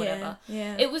myself or whatever.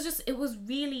 It was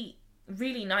really,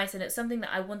 really nice. And it's something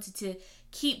that I wanted to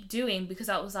keep doing because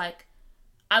I was like,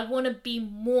 I want to be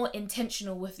more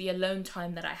intentional with the alone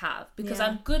time that I have because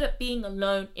I'm good at being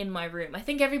alone in my room. I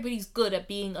think everybody's good at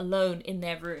being alone in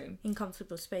their room. In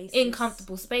comfortable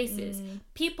spaces.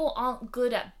 People aren't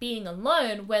good at being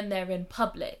alone when they're in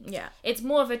public. Yeah. It's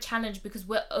more of a challenge because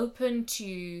we're open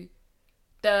to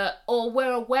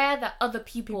we're aware that other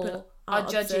people are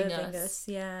judging us.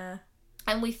 Yeah.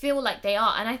 And we feel like they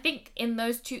are. And I think in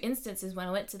those two instances, when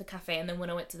I went to the cafe and then when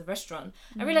I went to the restaurant,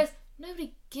 I realised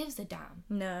nobody gives a damn.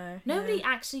 Nobody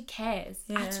actually cares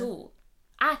at all.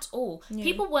 At all.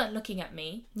 People weren't looking at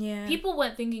me. People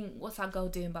weren't thinking, what's that girl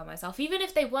doing by myself? Even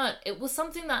if they weren't, it was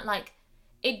something that, like,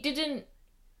 it didn't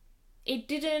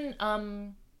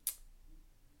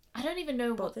I don't even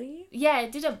know bother you? Yeah,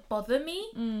 it didn't bother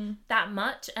me that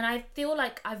much. And I feel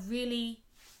like I've really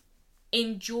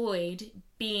enjoyed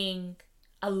being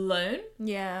alone.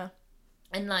 Yeah.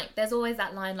 And, like, there's always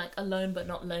that line, like, alone but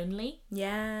not lonely.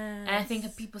 Yeah. And I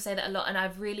think people say that a lot. And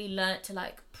I've really learnt to,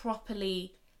 like,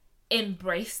 properly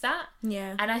embrace that.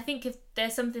 Yeah. And I think if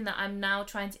there's something that I'm now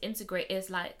trying to integrate is,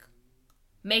 like,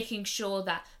 making sure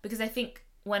that... Because I think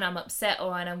when I'm upset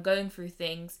or when I'm going through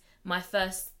things, my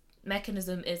first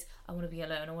mechanism is, I want to be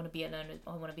alone, I want to be alone,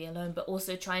 I want to be alone. But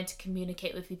also trying to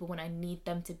communicate with people when I need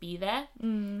them to be there.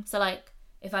 So, like,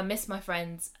 if I miss my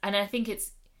friends... And I think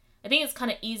it's kind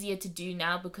of easier to do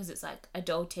now because it's like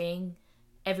adulting.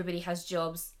 Everybody has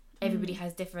jobs. Everybody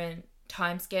has different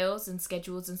time scales and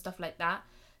schedules and stuff like that.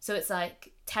 So it's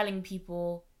like telling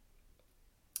people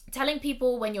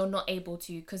when you're not able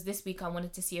to, because this week I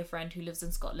wanted to see a friend who lives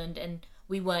in Scotland and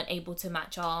we weren't able to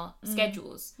match our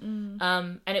schedules.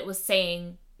 And it was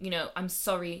saying, you know, I'm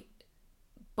sorry,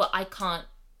 but I can't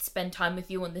spend time with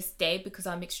you on this day because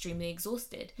I'm extremely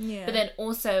exhausted. Yeah. But then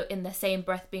also in the same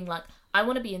breath being like, I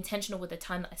want to be intentional with the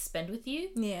time that I spend with you.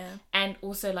 Yeah. And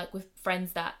also, like, with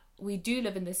friends that we do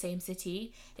live in the same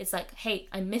city, it's like, hey,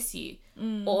 I miss you.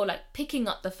 Or, like, picking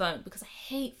up the phone because I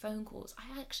hate phone calls.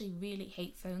 I actually really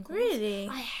hate phone calls. Really?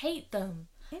 I hate them.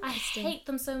 I hate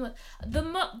them so much.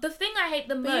 The thing I hate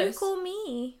the most... But you call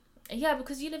me. Yeah,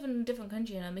 because you live in a different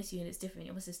country and I miss you and it's different.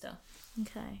 You're my sister.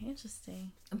 Okay,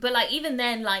 interesting. But, like, even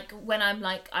then, like, when I'm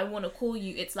like, I want to call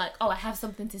you, it's like, oh, I have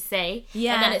something to say.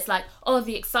 Yeah. And then it's like, oh,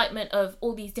 the excitement of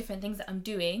all these different things that I'm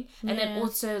doing. And then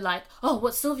also, like, oh,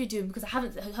 what's Sylvia doing? Because I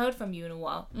haven't heard from you in a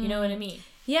while. You know what I mean?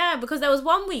 Yeah, because there was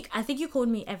one week, I think you called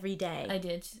me every day. I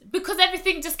did. Because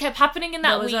everything just kept happening in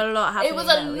that week. There was a lot happening. It was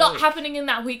a lot happening in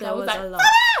that week. There was like, a lot.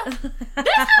 This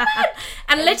happened!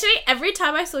 And literally every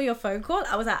time I saw your phone call,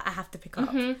 I was like, I have to pick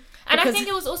up. And I think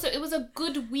it was a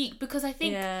good week because I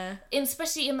think,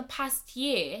 especially in the past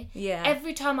year,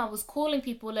 every time I was calling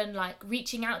people and, like,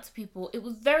 reaching out to people, it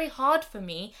was very hard for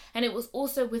me. And it was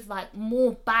also with, like,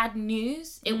 more bad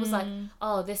news. It was like,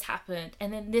 oh, this happened,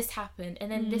 and then this happened,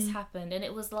 and then this happened. And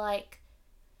it was like,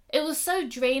 it was so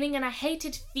draining, and I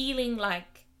hated feeling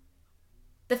like,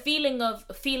 the feeling of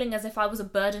feeling as if I was a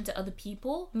burden to other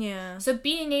people. Yeah. So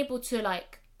being able to,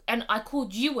 like, and I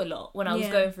called you a lot when I was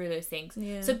going through those things.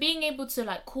 Yeah. So being able to,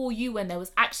 like, call you when there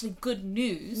was actually good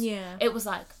news, it was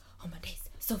like, oh my days,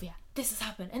 Sylvia, this has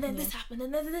happened, and then this happened,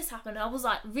 and then this happened. And I was,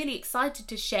 like, really excited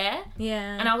to share.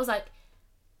 Yeah. And I was like,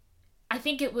 I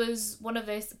think it was one of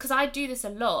those, because I do this a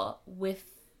lot with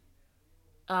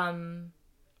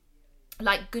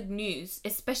like good news,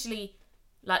 especially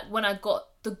like when I got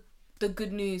the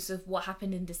good news of what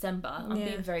happened in December. I'm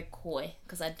being very coy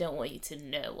because I don't want you to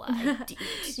know what I did.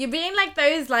 You're being like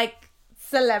those like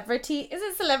celebrities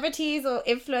or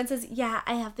influencers. Yeah,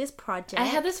 I have this project. I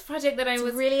had this project that it's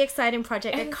a really exciting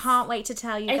project. I can't wait to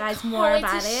tell you guys more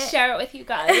about it. Share it with you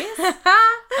guys.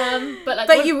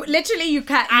 But you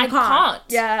can't. I can't.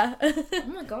 Yeah. Oh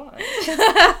my god. This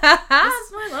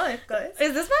is my life, guys.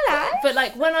 Is this my life? But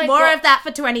like when I more of that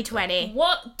for 2020.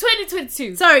 What?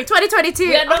 2022. Sorry, 2022.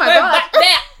 We are not going back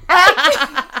there.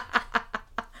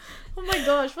 Oh my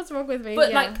gosh, what's wrong with me?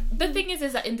 But like the thing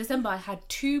is that in December I had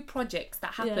 2 projects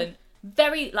that happened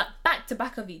very like back to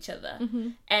back of each other,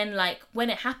 and like when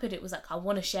it happened, it was like I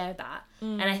want to share that,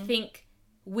 and I think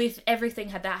with everything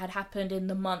that had happened in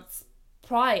the months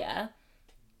prior,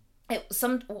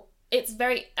 it's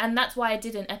very, and that's why I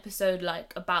did an episode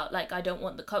like about like I don't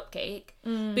want the cupcake,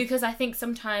 because I think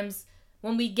sometimes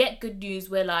when we get good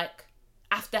news, we're like,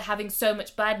 after having so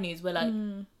much bad news, we're like,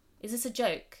 is this a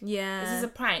joke? Yeah. Is this a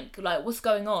prank? Like, what's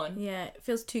going on? Yeah, it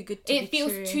feels too good to be true. It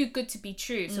feels too good to be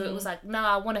true. So it was like, no,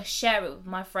 I want to share it with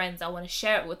my friends. I want to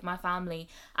share it with my family.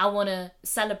 I want to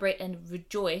celebrate and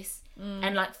rejoice.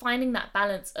 And like finding that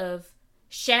balance of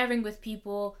sharing with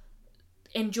people,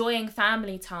 enjoying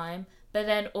family time, but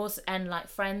then also, and like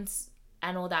friends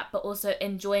and all that, but also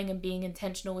enjoying and being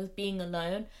intentional with being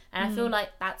alone. And I feel like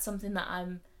that's something that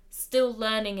I'm still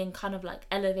learning and kind of like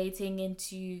elevating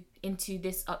into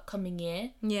this upcoming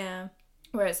year. Yeah.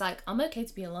 Where it's like, I'm okay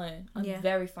to be alone. I'm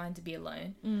very fine to be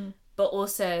alone. But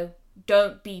also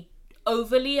don't be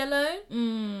overly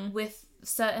alone with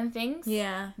certain things.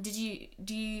 Yeah. Do you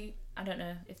I don't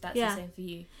know if that's the same for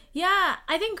you. Yeah,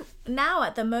 I think now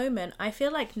at the moment, I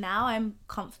feel like now I'm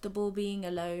comfortable being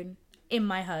alone in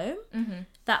my home.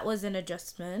 That was an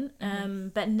adjustment.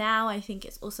 But now I think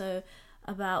it's also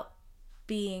about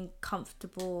being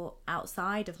comfortable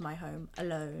outside of my home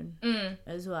alone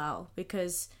as well,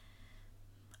 because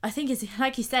I think it's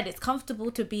like you said, it's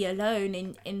comfortable to be alone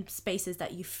in spaces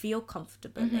that you feel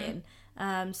comfortable in.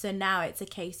 So now it's a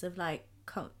case of like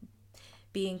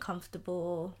being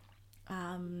comfortable,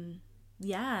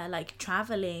 like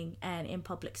traveling and in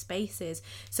public spaces.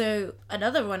 So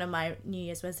another one of my New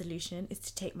Year's resolution is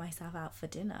to take myself out for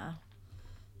dinner.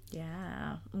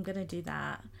 Yeah, I'm gonna do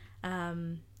that.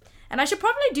 And I should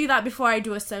probably do that before I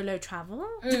do a solo travel.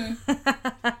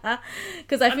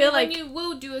 Because I feel like when you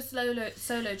will do a solo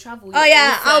travel,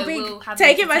 I'll be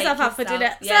taking myself out for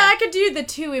dinner. Yeah. So I could do the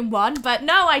 2 in 1. But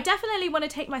no, I definitely want to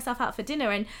take myself out for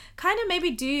dinner and kind of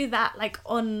maybe do that like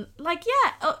on like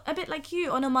a bit like you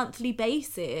on a monthly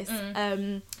basis.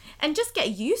 And just get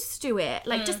used to it.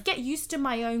 Like just get used to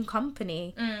my own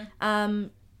company.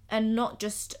 And not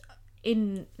just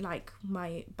in like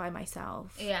by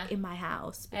myself in my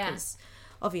house, because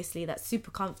obviously that's super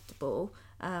comfortable,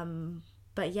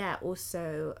 but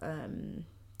also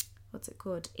what's it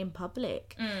called, in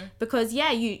public, because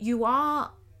you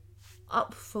are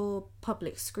up for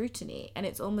public scrutiny, and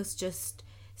it's almost just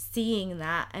seeing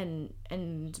that and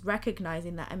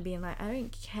recognizing that and being like, I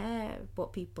don't care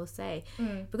what people say,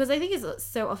 because I think it's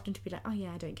so often to be like, oh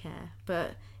yeah, I don't care,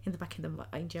 but in the back of the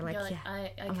mind you're like,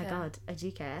 I oh my god, I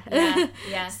do care.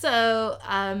 So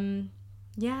I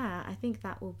think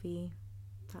that will be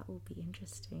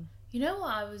interesting. You know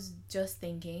what I was just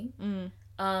thinking?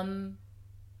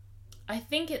 I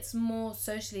think it's more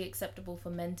socially acceptable for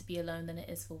men to be alone than it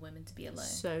is for women to be alone.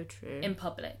 So true. In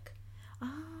public.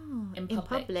 Oh, in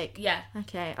public. Yeah.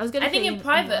 Okay. I think in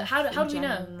private, how do we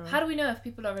know? How do we know if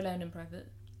people are alone in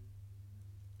private?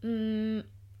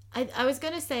 I was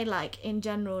going to say, like, in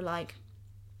general, like,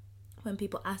 when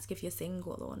people ask if you're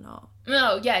single or not.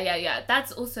 No, yeah.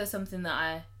 That's also something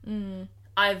that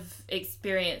I've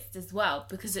experienced as well,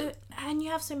 because and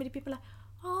you have so many people like,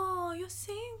 oh, you're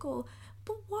single,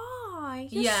 but why?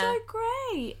 You're so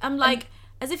great. I'm like,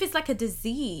 as if it's like a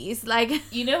disease. Like,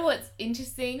 you know what's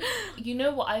interesting? You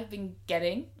know what I've been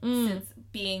getting since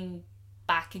being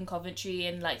back in Coventry,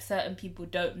 and like certain people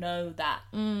don't know that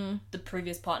the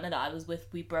previous partner that I was with,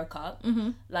 we broke up.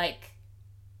 Like,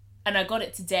 and I got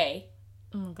it today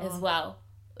as well.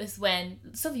 It's when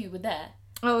some of you were there.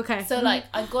 Oh, okay. So like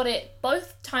I got it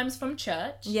both times from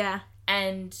church. Yeah.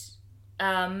 And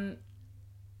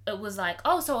it was like,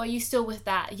 oh, so are you still with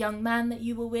that young man that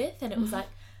you were with? And it was like,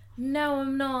 no,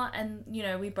 I'm not. And you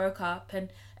know, we broke up,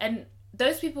 and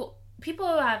those people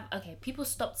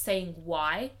stopped saying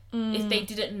why if they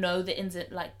didn't know the ins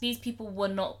and, like, these people were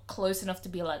not close enough to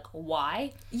be like,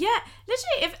 why? Yeah,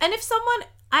 literally. If someone,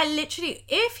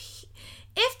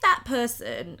 if that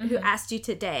person who asked you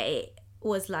today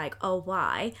was like, oh,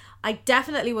 why? I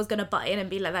definitely was going to butt in and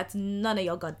be like, that's none of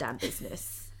your goddamn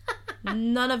business.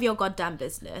 None of your goddamn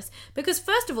business. Because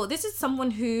first of all, this is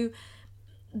someone who,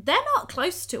 they're not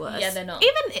close to us. Yeah, they're not.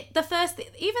 Even the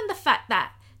fact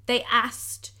that they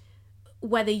asked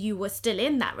whether you were still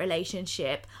in that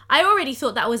relationship, I already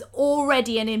thought that was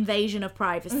already an invasion of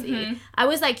privacy. I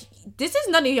was like, this is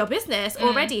none of your business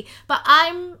already. But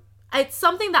it's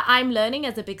something that I'm learning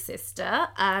as a big sister,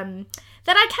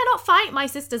 that I cannot fight my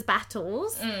sister's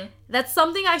battles. That's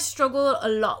something I struggle a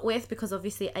lot with, because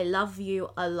obviously I love you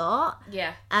a lot.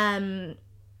 Yeah.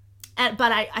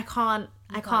 But I can't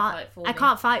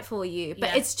fight for you.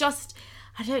 But it's just,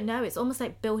 I don't know, it's almost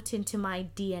like built into my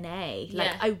DNA.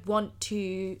 Like, I want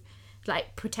to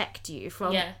like protect you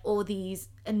from all these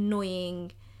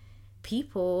annoying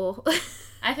people.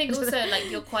 I think also like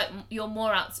you're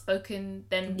more outspoken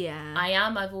than I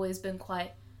am. I've always been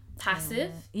quite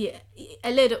passive. Yeah,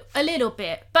 a little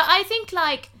bit. But I think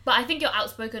your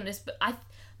outspokenness, but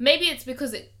maybe it's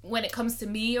because when it comes to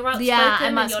me, you're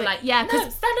outspoken, and you're like, no,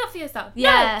 stand up for yourself.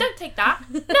 Yeah. No, don't take that.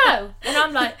 No. And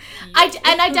I'm like, I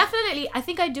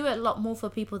think I do it a lot more for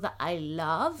people that I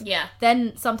love. Yeah.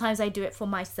 Then sometimes I do it for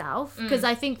myself, because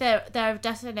I think there have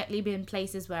definitely been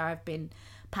places where I've been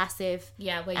passive.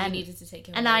 Yeah, where you needed to take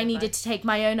your and own I advice. needed to take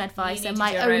my own advice and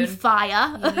my own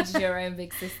fire. You needed your own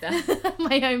big sister.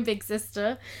 My own big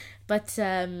sister. But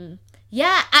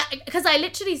because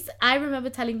I remember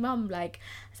telling Mum, like, I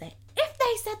was like, if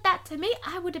they said that to me,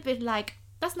 I would have been like,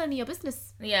 that's none of your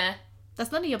business. Yeah.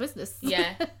 That's none of your business.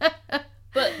 Yeah.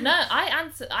 But no, I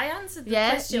answered the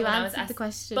question when I was asked. The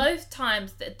question. Both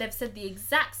times they've said the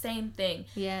exact same thing.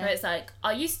 Yeah. Where it's like,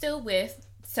 are you still with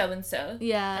so-and-so?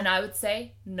 Yeah. And I would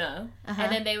say no.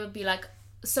 And then they would be like,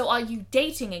 so are you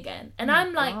dating again? And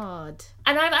I'm like, God.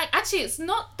 And I'm like, actually, it's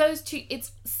not those two.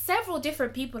 It's several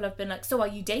different people have been like, so are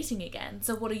you dating again?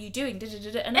 So what are you doing?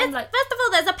 And I'm like, first of all,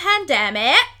 there's a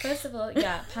pandemic. First of all,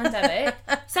 pandemic.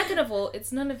 Second of all,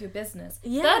 it's none of your business.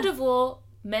 Yeah. Third of all,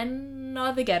 men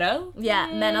are the ghetto. Yeah,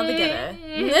 men are the ghetto.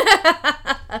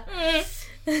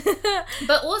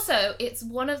 But also, it's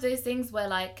one of those things where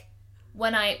like,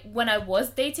 when I was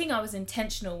dating, I was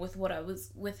intentional with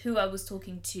who I was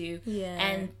talking to,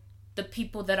 and the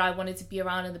people that I wanted to be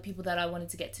around and the people that I wanted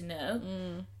to get to know.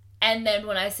 And then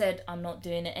when I said I'm not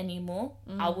doing it anymore,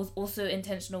 I was also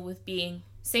intentional with being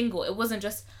single. It wasn't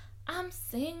just I'm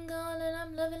single and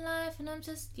I'm loving life and I'm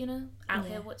just, out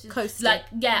here watching. Coasting. Like,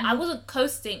 I wasn't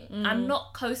coasting. I'm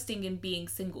not coasting in being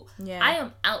single. Yeah. I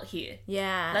am out here.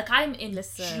 Yeah. Like, I'm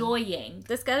enjoying.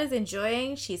 This girl is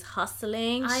enjoying. She's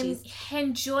hustling. She's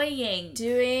enjoying.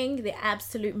 Doing the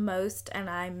absolute most, and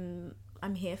I'm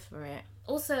here for it.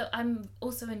 Also, I'm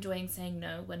also enjoying saying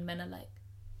no when men are like,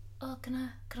 oh, can I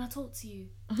talk to you?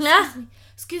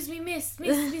 Excuse me, miss,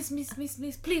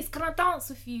 please, can I dance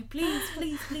with you? Please.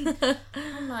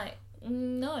 I'm like,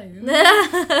 no.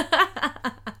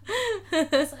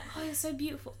 It's like, oh, you're so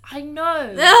beautiful. I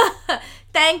know.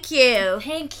 Thank you,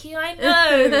 I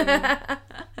know.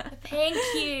 Thank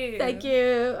you. But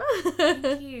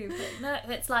no,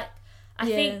 it's like, I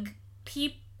think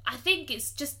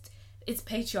it's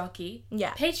patriarchy.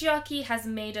 Yeah. Patriarchy has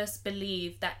made us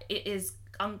believe that it is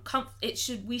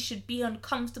we should be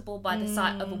uncomfortable by the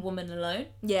sight of a woman alone.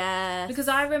 Yeah. Because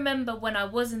I remember when I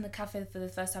was in the cafe for the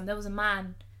first time, there was a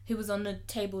man who was on the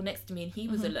table next to me and he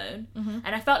was alone.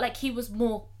 And I felt like he was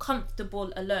more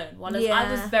comfortable alone, while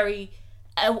I was very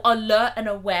alert and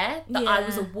aware that I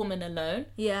was a woman alone.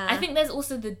 Yeah. I think there's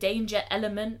also the danger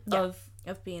element of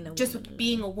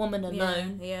being a woman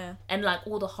alone. Yeah. And like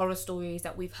all the horror stories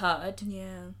that we've heard.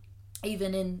 Yeah.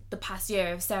 Even in the past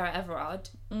year of Sarah Everard,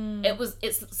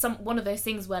 it's one of those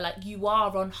things where like you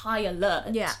are on high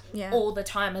alert all the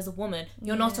time as a woman.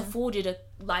 You're not afforded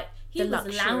he was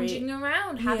luxury. Lounging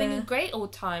around having a great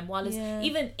old time, while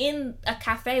even in a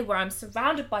cafe where I'm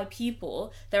surrounded by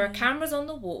people, there are cameras on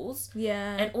the walls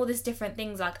and all these different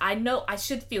things. Like, I know I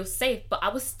should feel safe, but I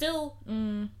was still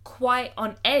quite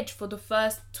on edge for the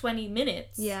first 20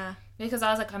 minutes. Yeah. Because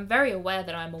I was like, I'm very aware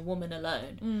that I'm a woman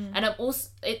alone. And I'm also,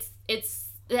 it's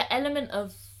the element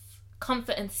of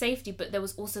comfort and safety, but there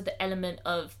was also the element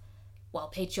of, well,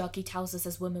 patriarchy tells us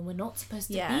as women we're not supposed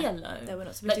to be alone. That we're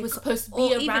not supposed to we're supposed to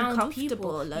be around even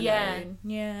people. Alone.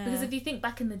 Yeah. Because if you think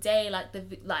back in the day,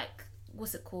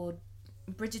 what's it called?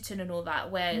 Bridgerton and all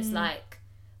that, where it's like,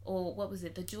 or what was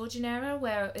it, the Georgian era,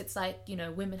 where it's like,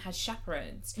 women had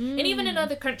chaperones. And even in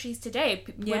other countries today,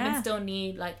 women still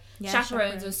need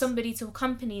chaperones or somebody to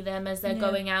accompany them as they're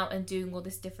going out and doing all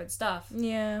this different stuff.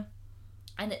 Yeah.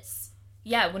 And it's,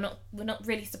 we're not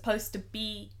really supposed to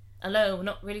be alone. We're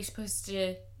not really supposed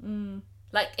to...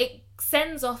 Like, it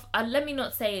sends off... let me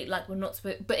not say, like, we're not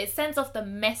supposed... But it sends off the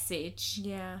message...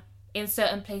 Yeah. In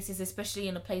certain places, especially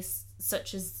in a place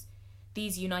such as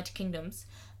these United Kingdoms.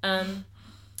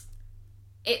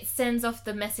 It sends off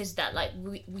the message that, like,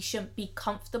 we shouldn't be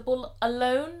comfortable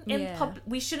alone in public.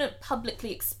 We shouldn't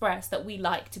publicly express that we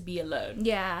like to be alone.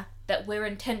 Yeah. That we're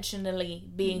intentionally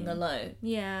being alone.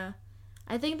 Yeah.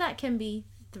 I think that can be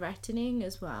threatening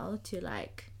as well to,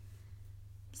 like,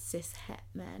 cis-het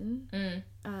men.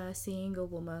 Seeing a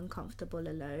woman comfortable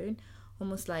alone.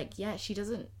 Almost like, yeah, she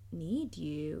doesn't need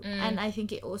you. And I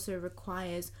think it also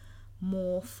requires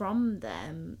more from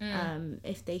them.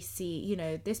 If they see, you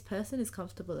know, this person is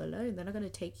comfortable alone, they're not going to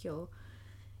take your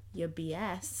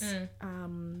BS.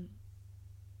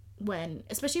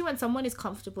 Especially when someone is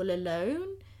comfortable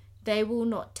alone, they will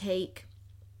not take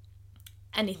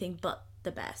anything but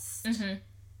the best.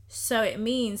 So it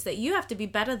means that you have to be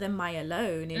better than my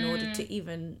alone in order to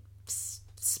even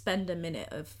spend a minute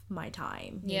of my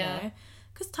time, you know?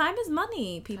 Because time is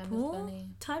money, people.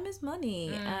 Time is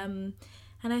money.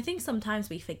 And I think sometimes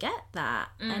we forget that.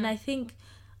 And I think,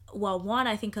 well,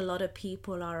 I think a lot of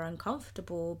people are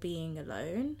uncomfortable being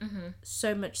alone.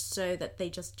 So much so that they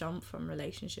just jump from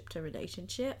relationship to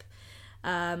relationship.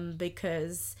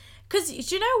 Because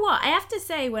you know what? I have to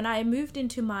say, when I moved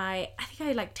into I think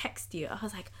I, like, text you. I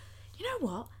was like, you know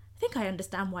what? I think I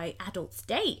understand why adults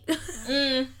date.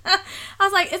 I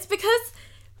was like, it's because...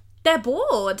 they're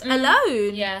bored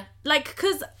alone. Yeah. Like,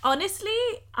 because honestly,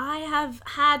 I have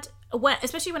had,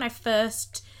 especially when I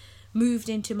first moved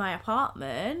into my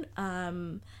apartment,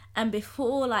 and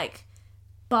before, like,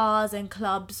 bars and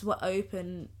clubs were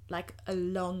open, like, a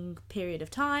long period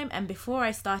of time, and before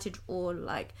I started all,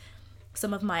 like,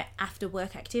 some of my after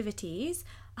work activities,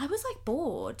 I was, like,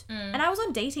 bored. And I was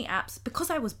on dating apps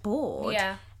because I was bored.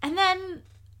 Yeah. And then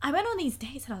I went on these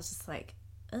dates and I was just like,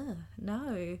 ugh,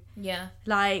 no. Yeah.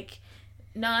 Like...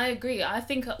 No, I agree. I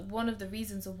think one of the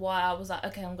reasons of why I was like,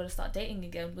 okay, I'm going to start dating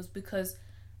again was because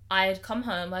I had come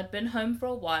home. I'd been home for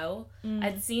a while.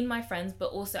 I'd seen my friends,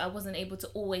 but also I wasn't able to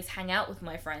always hang out with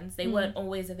my friends. They weren't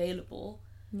always available.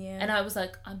 Yeah. And I was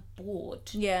like, I'm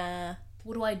bored. Yeah.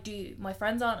 What do I do? My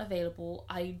friends aren't available.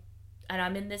 And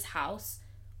I'm in this house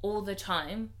all the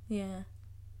time. Yeah.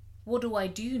 What do I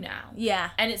do now? Yeah.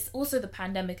 And it's also the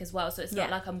pandemic as well, so it's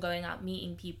not like I'm going out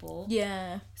meeting people.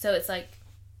 Yeah. So it's like,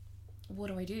 what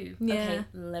do I do? Yeah. Okay,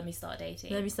 let me start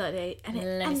dating. And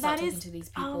let me start talking to these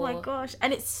people. Oh my gosh.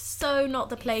 And it's so not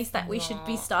the place that we should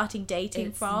be starting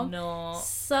dating from. It's not.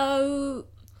 So,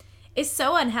 it's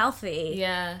so unhealthy.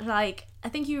 Yeah. Like, I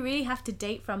think you really have to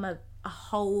date from a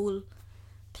whole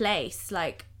place.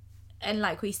 Like, and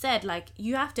like we said, like,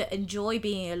 you have to enjoy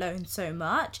being alone so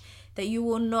much that you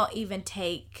will not even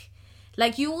take,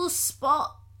 like, you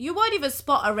won't even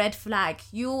spot a red flag.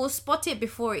 You will spot it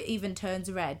before it even turns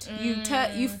red.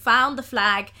 You found the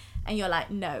flag and you're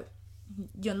like, no,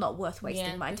 you're not worth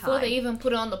wasting my time. Before they even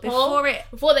put it on the poll,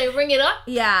 before they ring it up.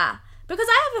 Yeah. Because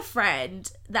I have a friend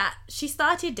that she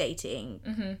started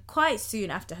dating quite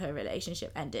soon after her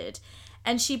relationship ended.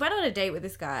 And she went on a date with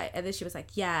this guy and then she was like,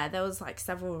 yeah, there was like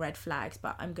several red flags,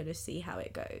 but I'm going to see how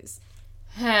it goes.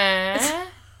 Huh?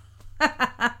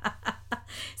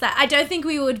 It's like, I don't think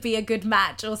we would be a good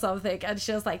match or something. And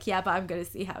she was like, yeah, but I'm going to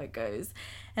see how it goes.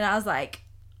 And I was like,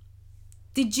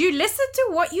 did you listen to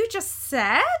what you just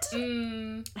said?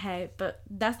 Hey, but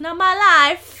that's not my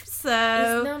life. So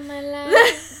it's not my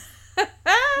life.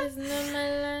 It's not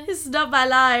my life. It's not my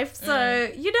life.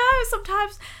 So, you know,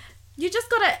 sometimes you just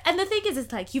got to... And the thing is,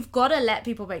 it's like, you've got to let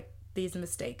people make these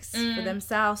mistakes for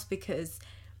themselves, because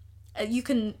you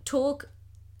can talk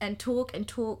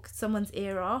someone's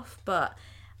ear off, but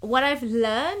what I've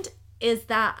learned is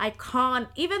that I can't,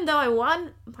 even though I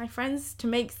want my friends to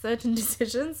make certain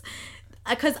decisions,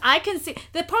 because I can see,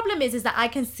 the problem is that I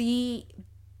can see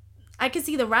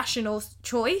the rational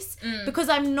choice because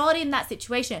I'm not in that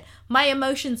situation. My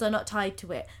emotions are not tied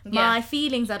to it. My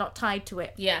feelings are not tied to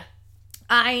it. Yeah.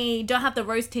 I don't have the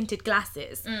rose-tinted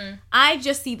glasses. I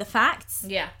just see the facts.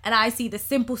 Yeah. And I see the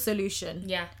simple solution.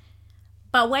 Yeah.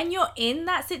 But when you're in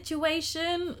that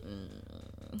situation,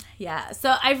 yeah.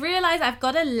 So I've realised I've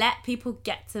got to let people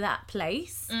get to that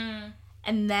place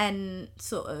and then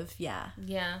sort of,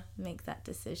 make that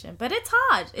decision. But it's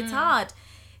hard. It's hard.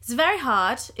 It's very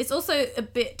hard. It's also a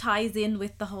bit ties in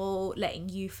with the whole letting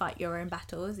you fight your own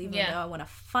battles, even though I want to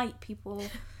fight people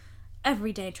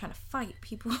every day, trying to fight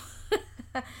people.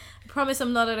 I promise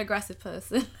I'm not an aggressive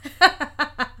person.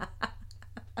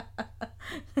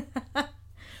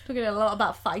 Talking a lot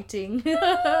about fighting. The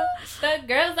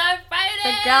girls are fighting.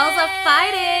 The girls are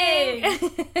fighting.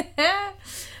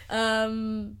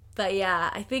 But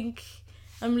yeah, I think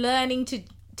I'm learning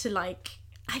to like,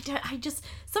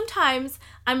 sometimes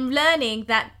I'm learning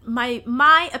that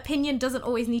my opinion doesn't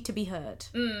always need to be heard.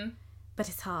 But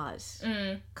it's hard.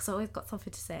 Because I always got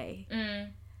something to say.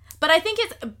 But I think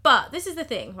but this is the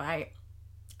thing, right?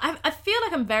 I feel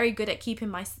like I'm very good at keeping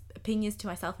my opinions to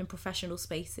myself in professional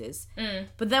spaces.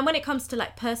 But then when it comes to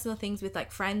like personal things with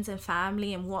like friends and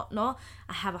family and whatnot,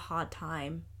 I have a hard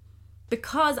time.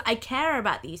 Because I care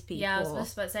about these people. Yeah, I was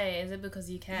just about to say, is it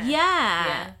because you care?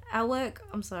 Yeah. At work,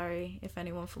 I'm sorry if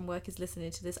anyone from work is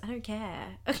listening to this. I don't care.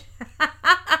 I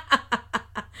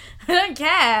don't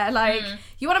care. Like,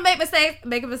 you want to make mistakes?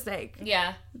 Make a mistake.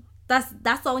 Yeah.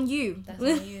 That's on you. That's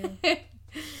on you.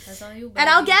 That's on you, baby. And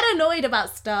I'll get annoyed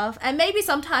about stuff. And maybe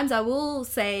sometimes I will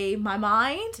say my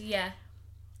mind. Yeah.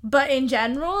 But in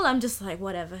general, I'm just like,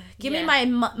 whatever. Give me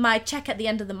my check at the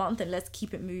end of the month and let's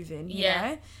keep it moving, you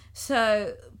know?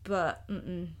 So, but,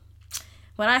 when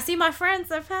I see my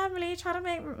friends and family try to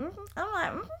make, I'm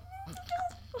like,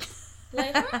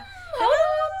 like, hold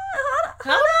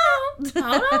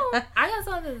on. I got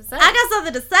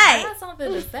something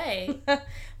to say.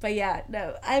 But yeah,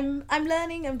 no, I'm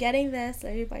learning. I'm getting there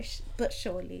slowly but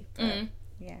surely. But,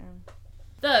 yeah.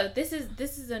 So this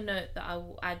is a note that I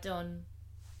will add on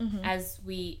as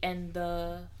we end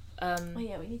the we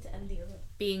need to end the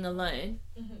being alone.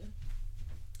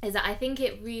 Is that I think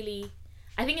it's really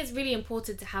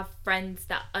important to have friends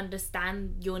that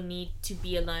understand your need to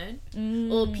be alone,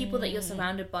 or people that you're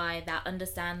surrounded by that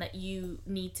understand that you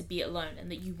need to be alone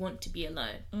and that you want to be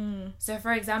alone. So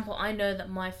for example, I know that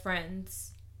my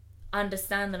friends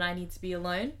understand that I need to be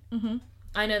alone.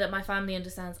 I know that my family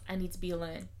understands I need to be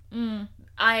alone.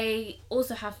 I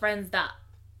also have friends that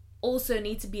also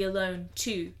need to be alone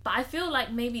too, but I feel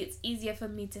like maybe it's easier for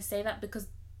me to say that because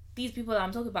these people that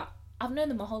I'm talking about, I've known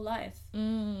them my whole life.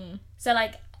 So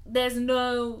like there's let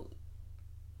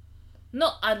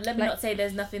me not say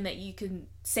there's nothing that you can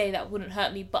say that wouldn't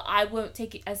hurt me, but I won't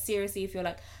take it as seriously if you're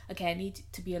like, okay, I need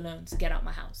to be alone to get out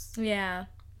my house. Yeah.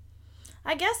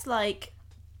 I guess like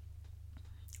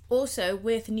also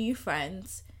with new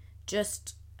friends,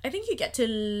 just I think you get to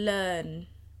learn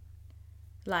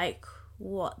like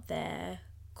what their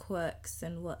quirks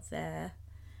and what their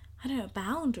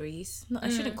boundaries. I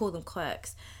shouldn't call them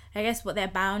quirks. I guess what their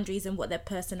boundaries and what their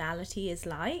personality is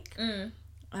like.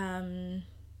 And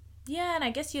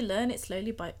I guess you learn it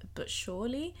slowly but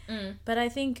surely. But I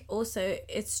think also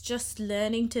it's just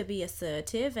learning to be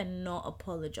assertive and not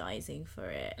apologizing for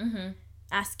it.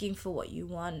 Asking for what you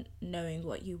want, knowing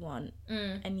what you want,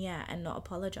 and not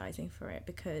apologizing for it,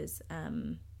 because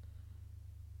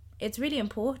it's really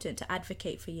important to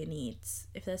advocate for your needs.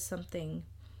 If there's something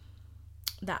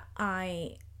that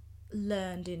I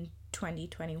learned in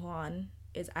 2021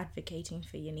 is advocating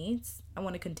for your needs. I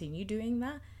want to continue doing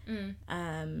that.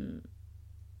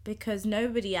 Because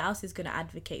nobody else is going to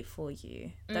advocate for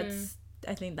you.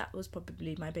 I think that was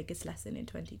probably my biggest lesson in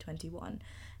 2021.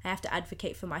 I have to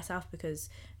advocate for myself because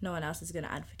no one else is going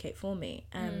to advocate for me.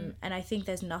 And I think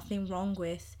there's nothing wrong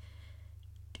with...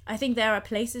 I think there are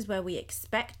places where we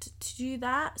expect to do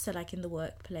that. So like in the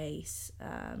workplace,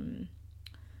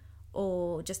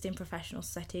 or just in professional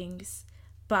settings.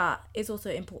 But it's also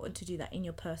important to do that in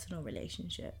your personal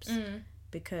relationships,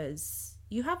 because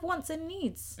you have wants and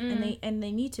needs, and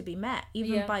they need to be met,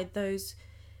 even by those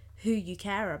who you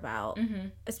care about,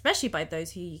 especially by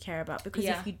those who you care about. Because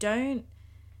if you don't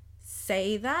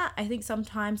say that, I think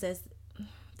sometimes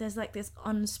there's like this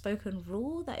unspoken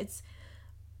rule that it's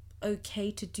okay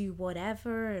to do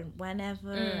whatever and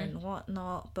whenever and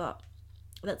whatnot, but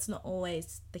that's not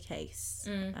always the case.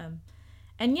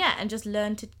 And just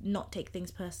learn to not take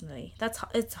things personally.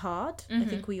 It's hard. I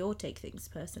think we all take things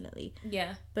personally.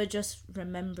 Yeah. But just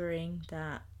remembering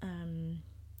that,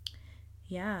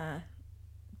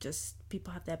 just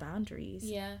people have their boundaries.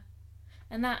 Yeah.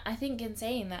 And that, I think in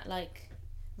saying that, like,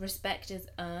 respect is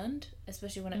earned,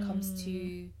 especially when it comes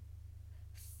to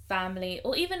family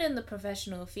or even in the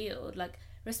professional field. Like,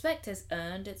 respect is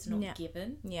earned, it's not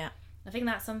given. Yeah. I think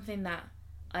that's something that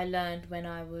I learned when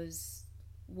I was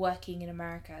working in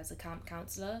America as a camp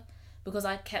counselor, because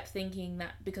I kept thinking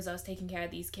that because I was taking care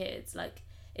of these kids, like,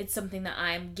 it's something that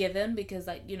I am given because,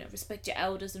 like, you know, respect your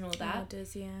elders and all that.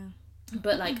 Elders, yeah.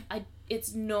 But, like,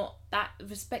 it's not that.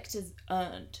 Respect is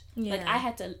earned. Yeah. Like, I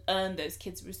had to earn those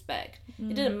kids' respect.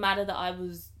 It didn't matter that I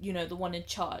was, you know, the one in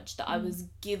charge, that I was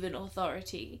given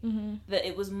authority, that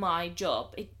it was my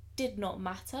job. It did not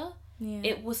matter. Yeah.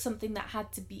 It was something that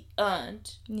had to be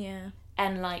earned. Yeah.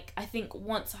 And, like, I think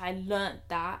once I learnt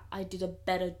that, I did a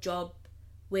better job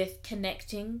with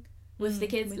connecting with the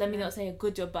kids. Let me not say a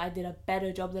good job, but I did a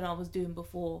better job than I was doing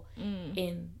before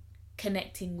in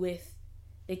connecting with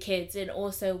the kids, and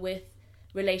also with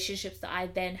relationships that I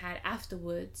then had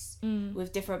afterwards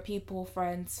with different people,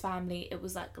 friends, family. It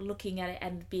was like looking at it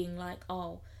and being like,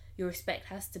 oh, your respect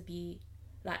has to be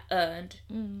like earned.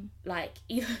 Like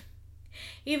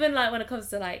even like when it comes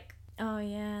to like, oh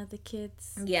yeah, the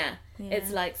kids. Yeah.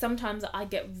 It's like sometimes I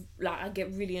get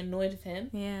really annoyed with him.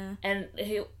 Yeah. And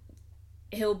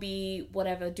he'll be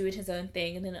whatever, doing his own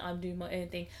thing, and then I'm doing my own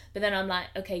thing. But then I'm like,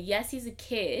 okay, yes, he's a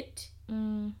kid.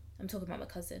 I'm talking about my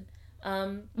cousin.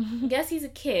 Yes, he's a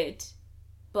kid,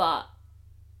 but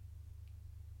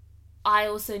I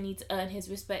also need to earn his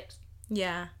respect.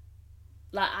 Yeah.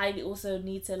 Like, I also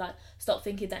need to, like, stop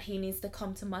thinking that he needs to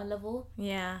come to my level.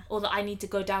 Yeah. Or that I need to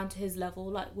go down to his level.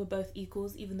 Like, we're both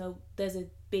equals, even though there's a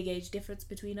big age difference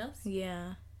between us.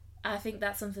 Yeah. I think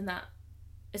that's something that,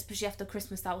 especially after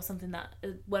Christmas, that was something that,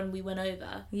 when we went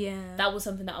over, that was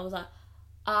something that I was like,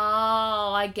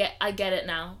 oh, I get it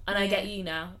now. And I get you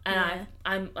now.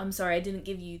 And I'm sorry, I didn't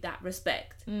give you that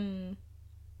respect.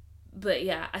 But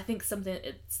yeah, I think something,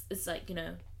 it's like, you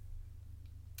know,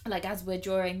 like, as we're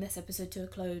drawing this episode to a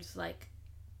close, like,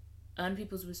 earn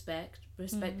people's respect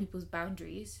people's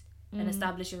boundaries, and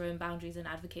establish your own boundaries and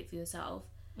advocate for yourself,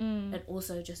 and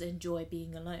also just enjoy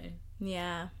being alone.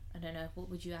 Yeah. I don't know, what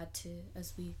would you add to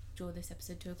as we draw this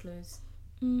episode to a close?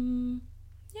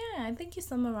 Yeah, I think you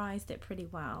summarized it pretty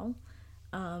well.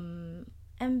 And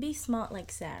be smart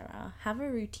like Sarah. Have a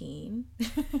routine.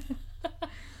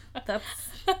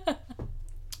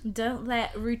 Don't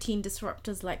let routine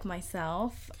disruptors like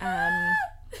myself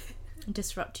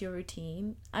disrupt your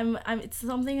routine. It's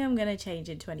something I'm gonna change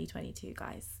in 2022,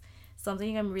 guys.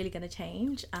 Something I'm really gonna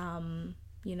change.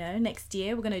 You know, next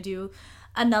year we're gonna do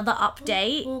another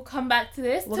update. We'll come back to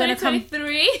this. We're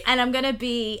 2023, and I'm gonna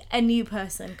be a new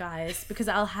person, guys, because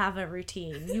I'll have a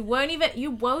routine. You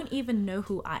won't even know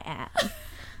who I am.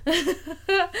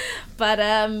 But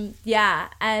yeah,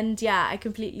 and yeah, I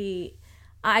completely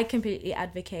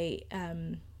advocate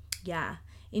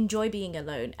enjoy being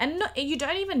alone. And you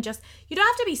don't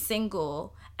have to be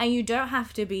single, and you don't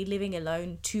have to be living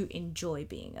alone to enjoy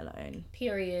being alone.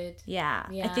 Period. Yeah.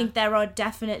 I think there are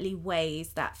definitely ways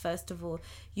that, first of all,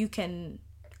 you can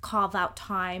carve out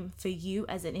time for you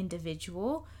as an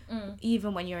individual,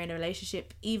 even when you're in a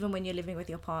relationship, even when you're living with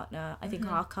your partner. I think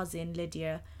our cousin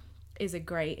Lydia is a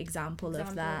great example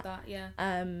of that.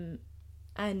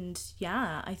 And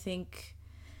yeah, I think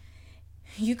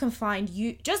you can find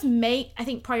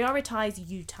prioritize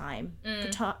you time,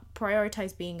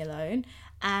 prioritize being alone.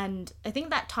 And I think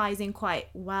that ties in quite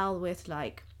well with,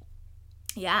 like,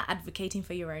 advocating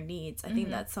for your own needs. I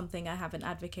think that's something I haven't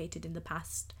advocated in the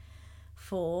past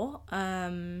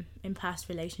in past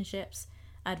relationships,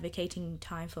 advocating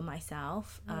time for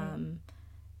myself.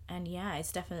 And yeah,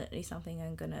 it's definitely something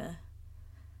I'm gonna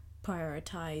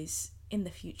prioritize in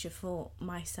the future for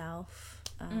myself.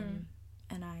 And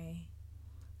I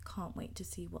can't wait to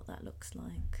see what that looks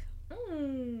like.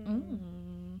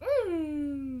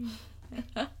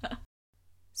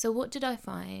 So what did I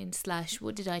find /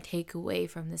 what did I take away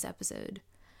from this episode?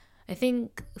 I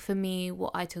think for me,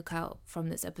 what I took out from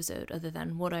this episode, other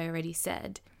than what I already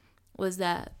said, was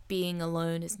that being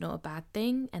alone is not a bad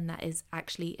thing, and that is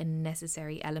actually a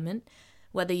necessary element.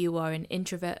 Whether you are an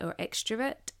introvert or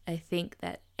extrovert, I think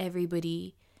that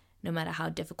everybody, no matter how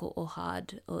difficult or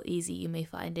hard or easy you may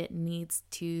find it, needs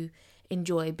to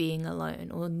enjoy being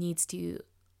alone, or needs to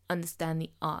understand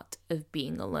the art of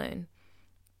being alone.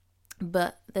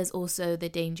 But there's also the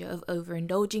danger of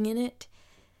overindulging in it,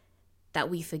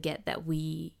 that we forget that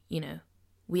we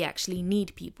actually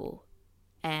need people,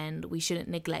 and we shouldn't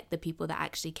neglect the people that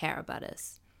actually care about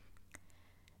us.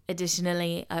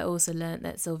 Additionally, I also learned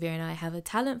that Sylvia and I have a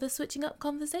talent for switching up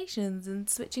conversations and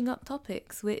switching up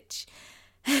topics, which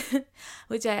I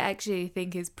actually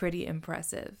think is pretty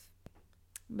impressive.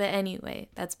 But anyway,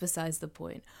 that's besides the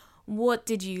point. What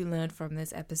did you learn from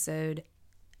this episode?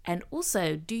 And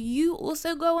also, do you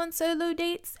also go on solo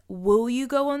dates? Will you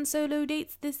go on solo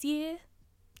dates this year?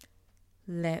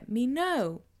 Let me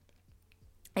know.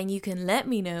 And you can let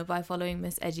me know by following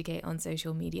Miss Educate on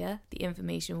social media. The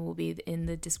information will be in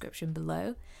the description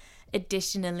below.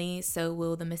 Additionally, so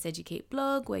will the Miss Educate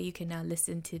blog, where you can now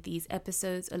listen to these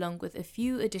episodes along with a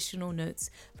few additional notes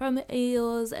from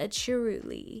yours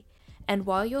truly. And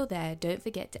while you're there, don't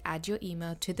forget to add your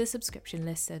email to the subscription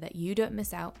list so that you don't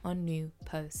miss out on new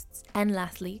posts. And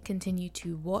lastly, continue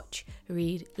to watch,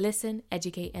 read, listen,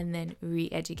 educate, and then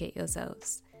re-educate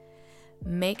yourselves.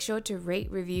 Make sure to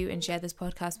rate, review, and share this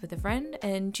podcast with a friend,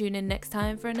 and tune in next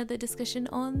time for another discussion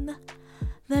on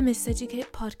the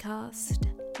Miseducate podcast.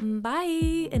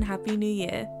 Bye and Happy New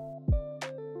Year.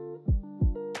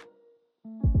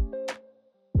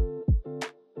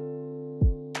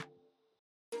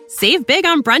 Save big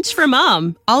on brunch for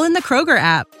mom, all in the Kroger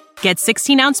app. Get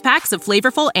 16-ounce packs of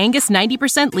flavorful Angus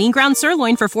 90% lean ground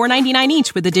sirloin for $4.99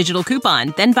 each with a digital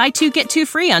coupon. Then buy 2, get 2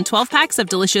 free on 12 packs of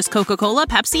delicious Coca-Cola,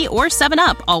 Pepsi, or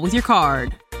 7-Up, all with your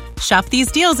card. Shop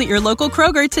these deals at your local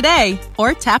Kroger today,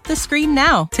 or tap the screen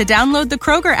now to download the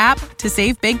Kroger app to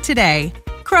save big today.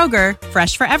 Kroger,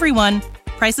 fresh for everyone.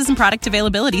 Prices and product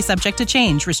availability subject to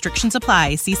change. Restrictions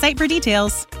apply. See site for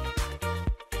details.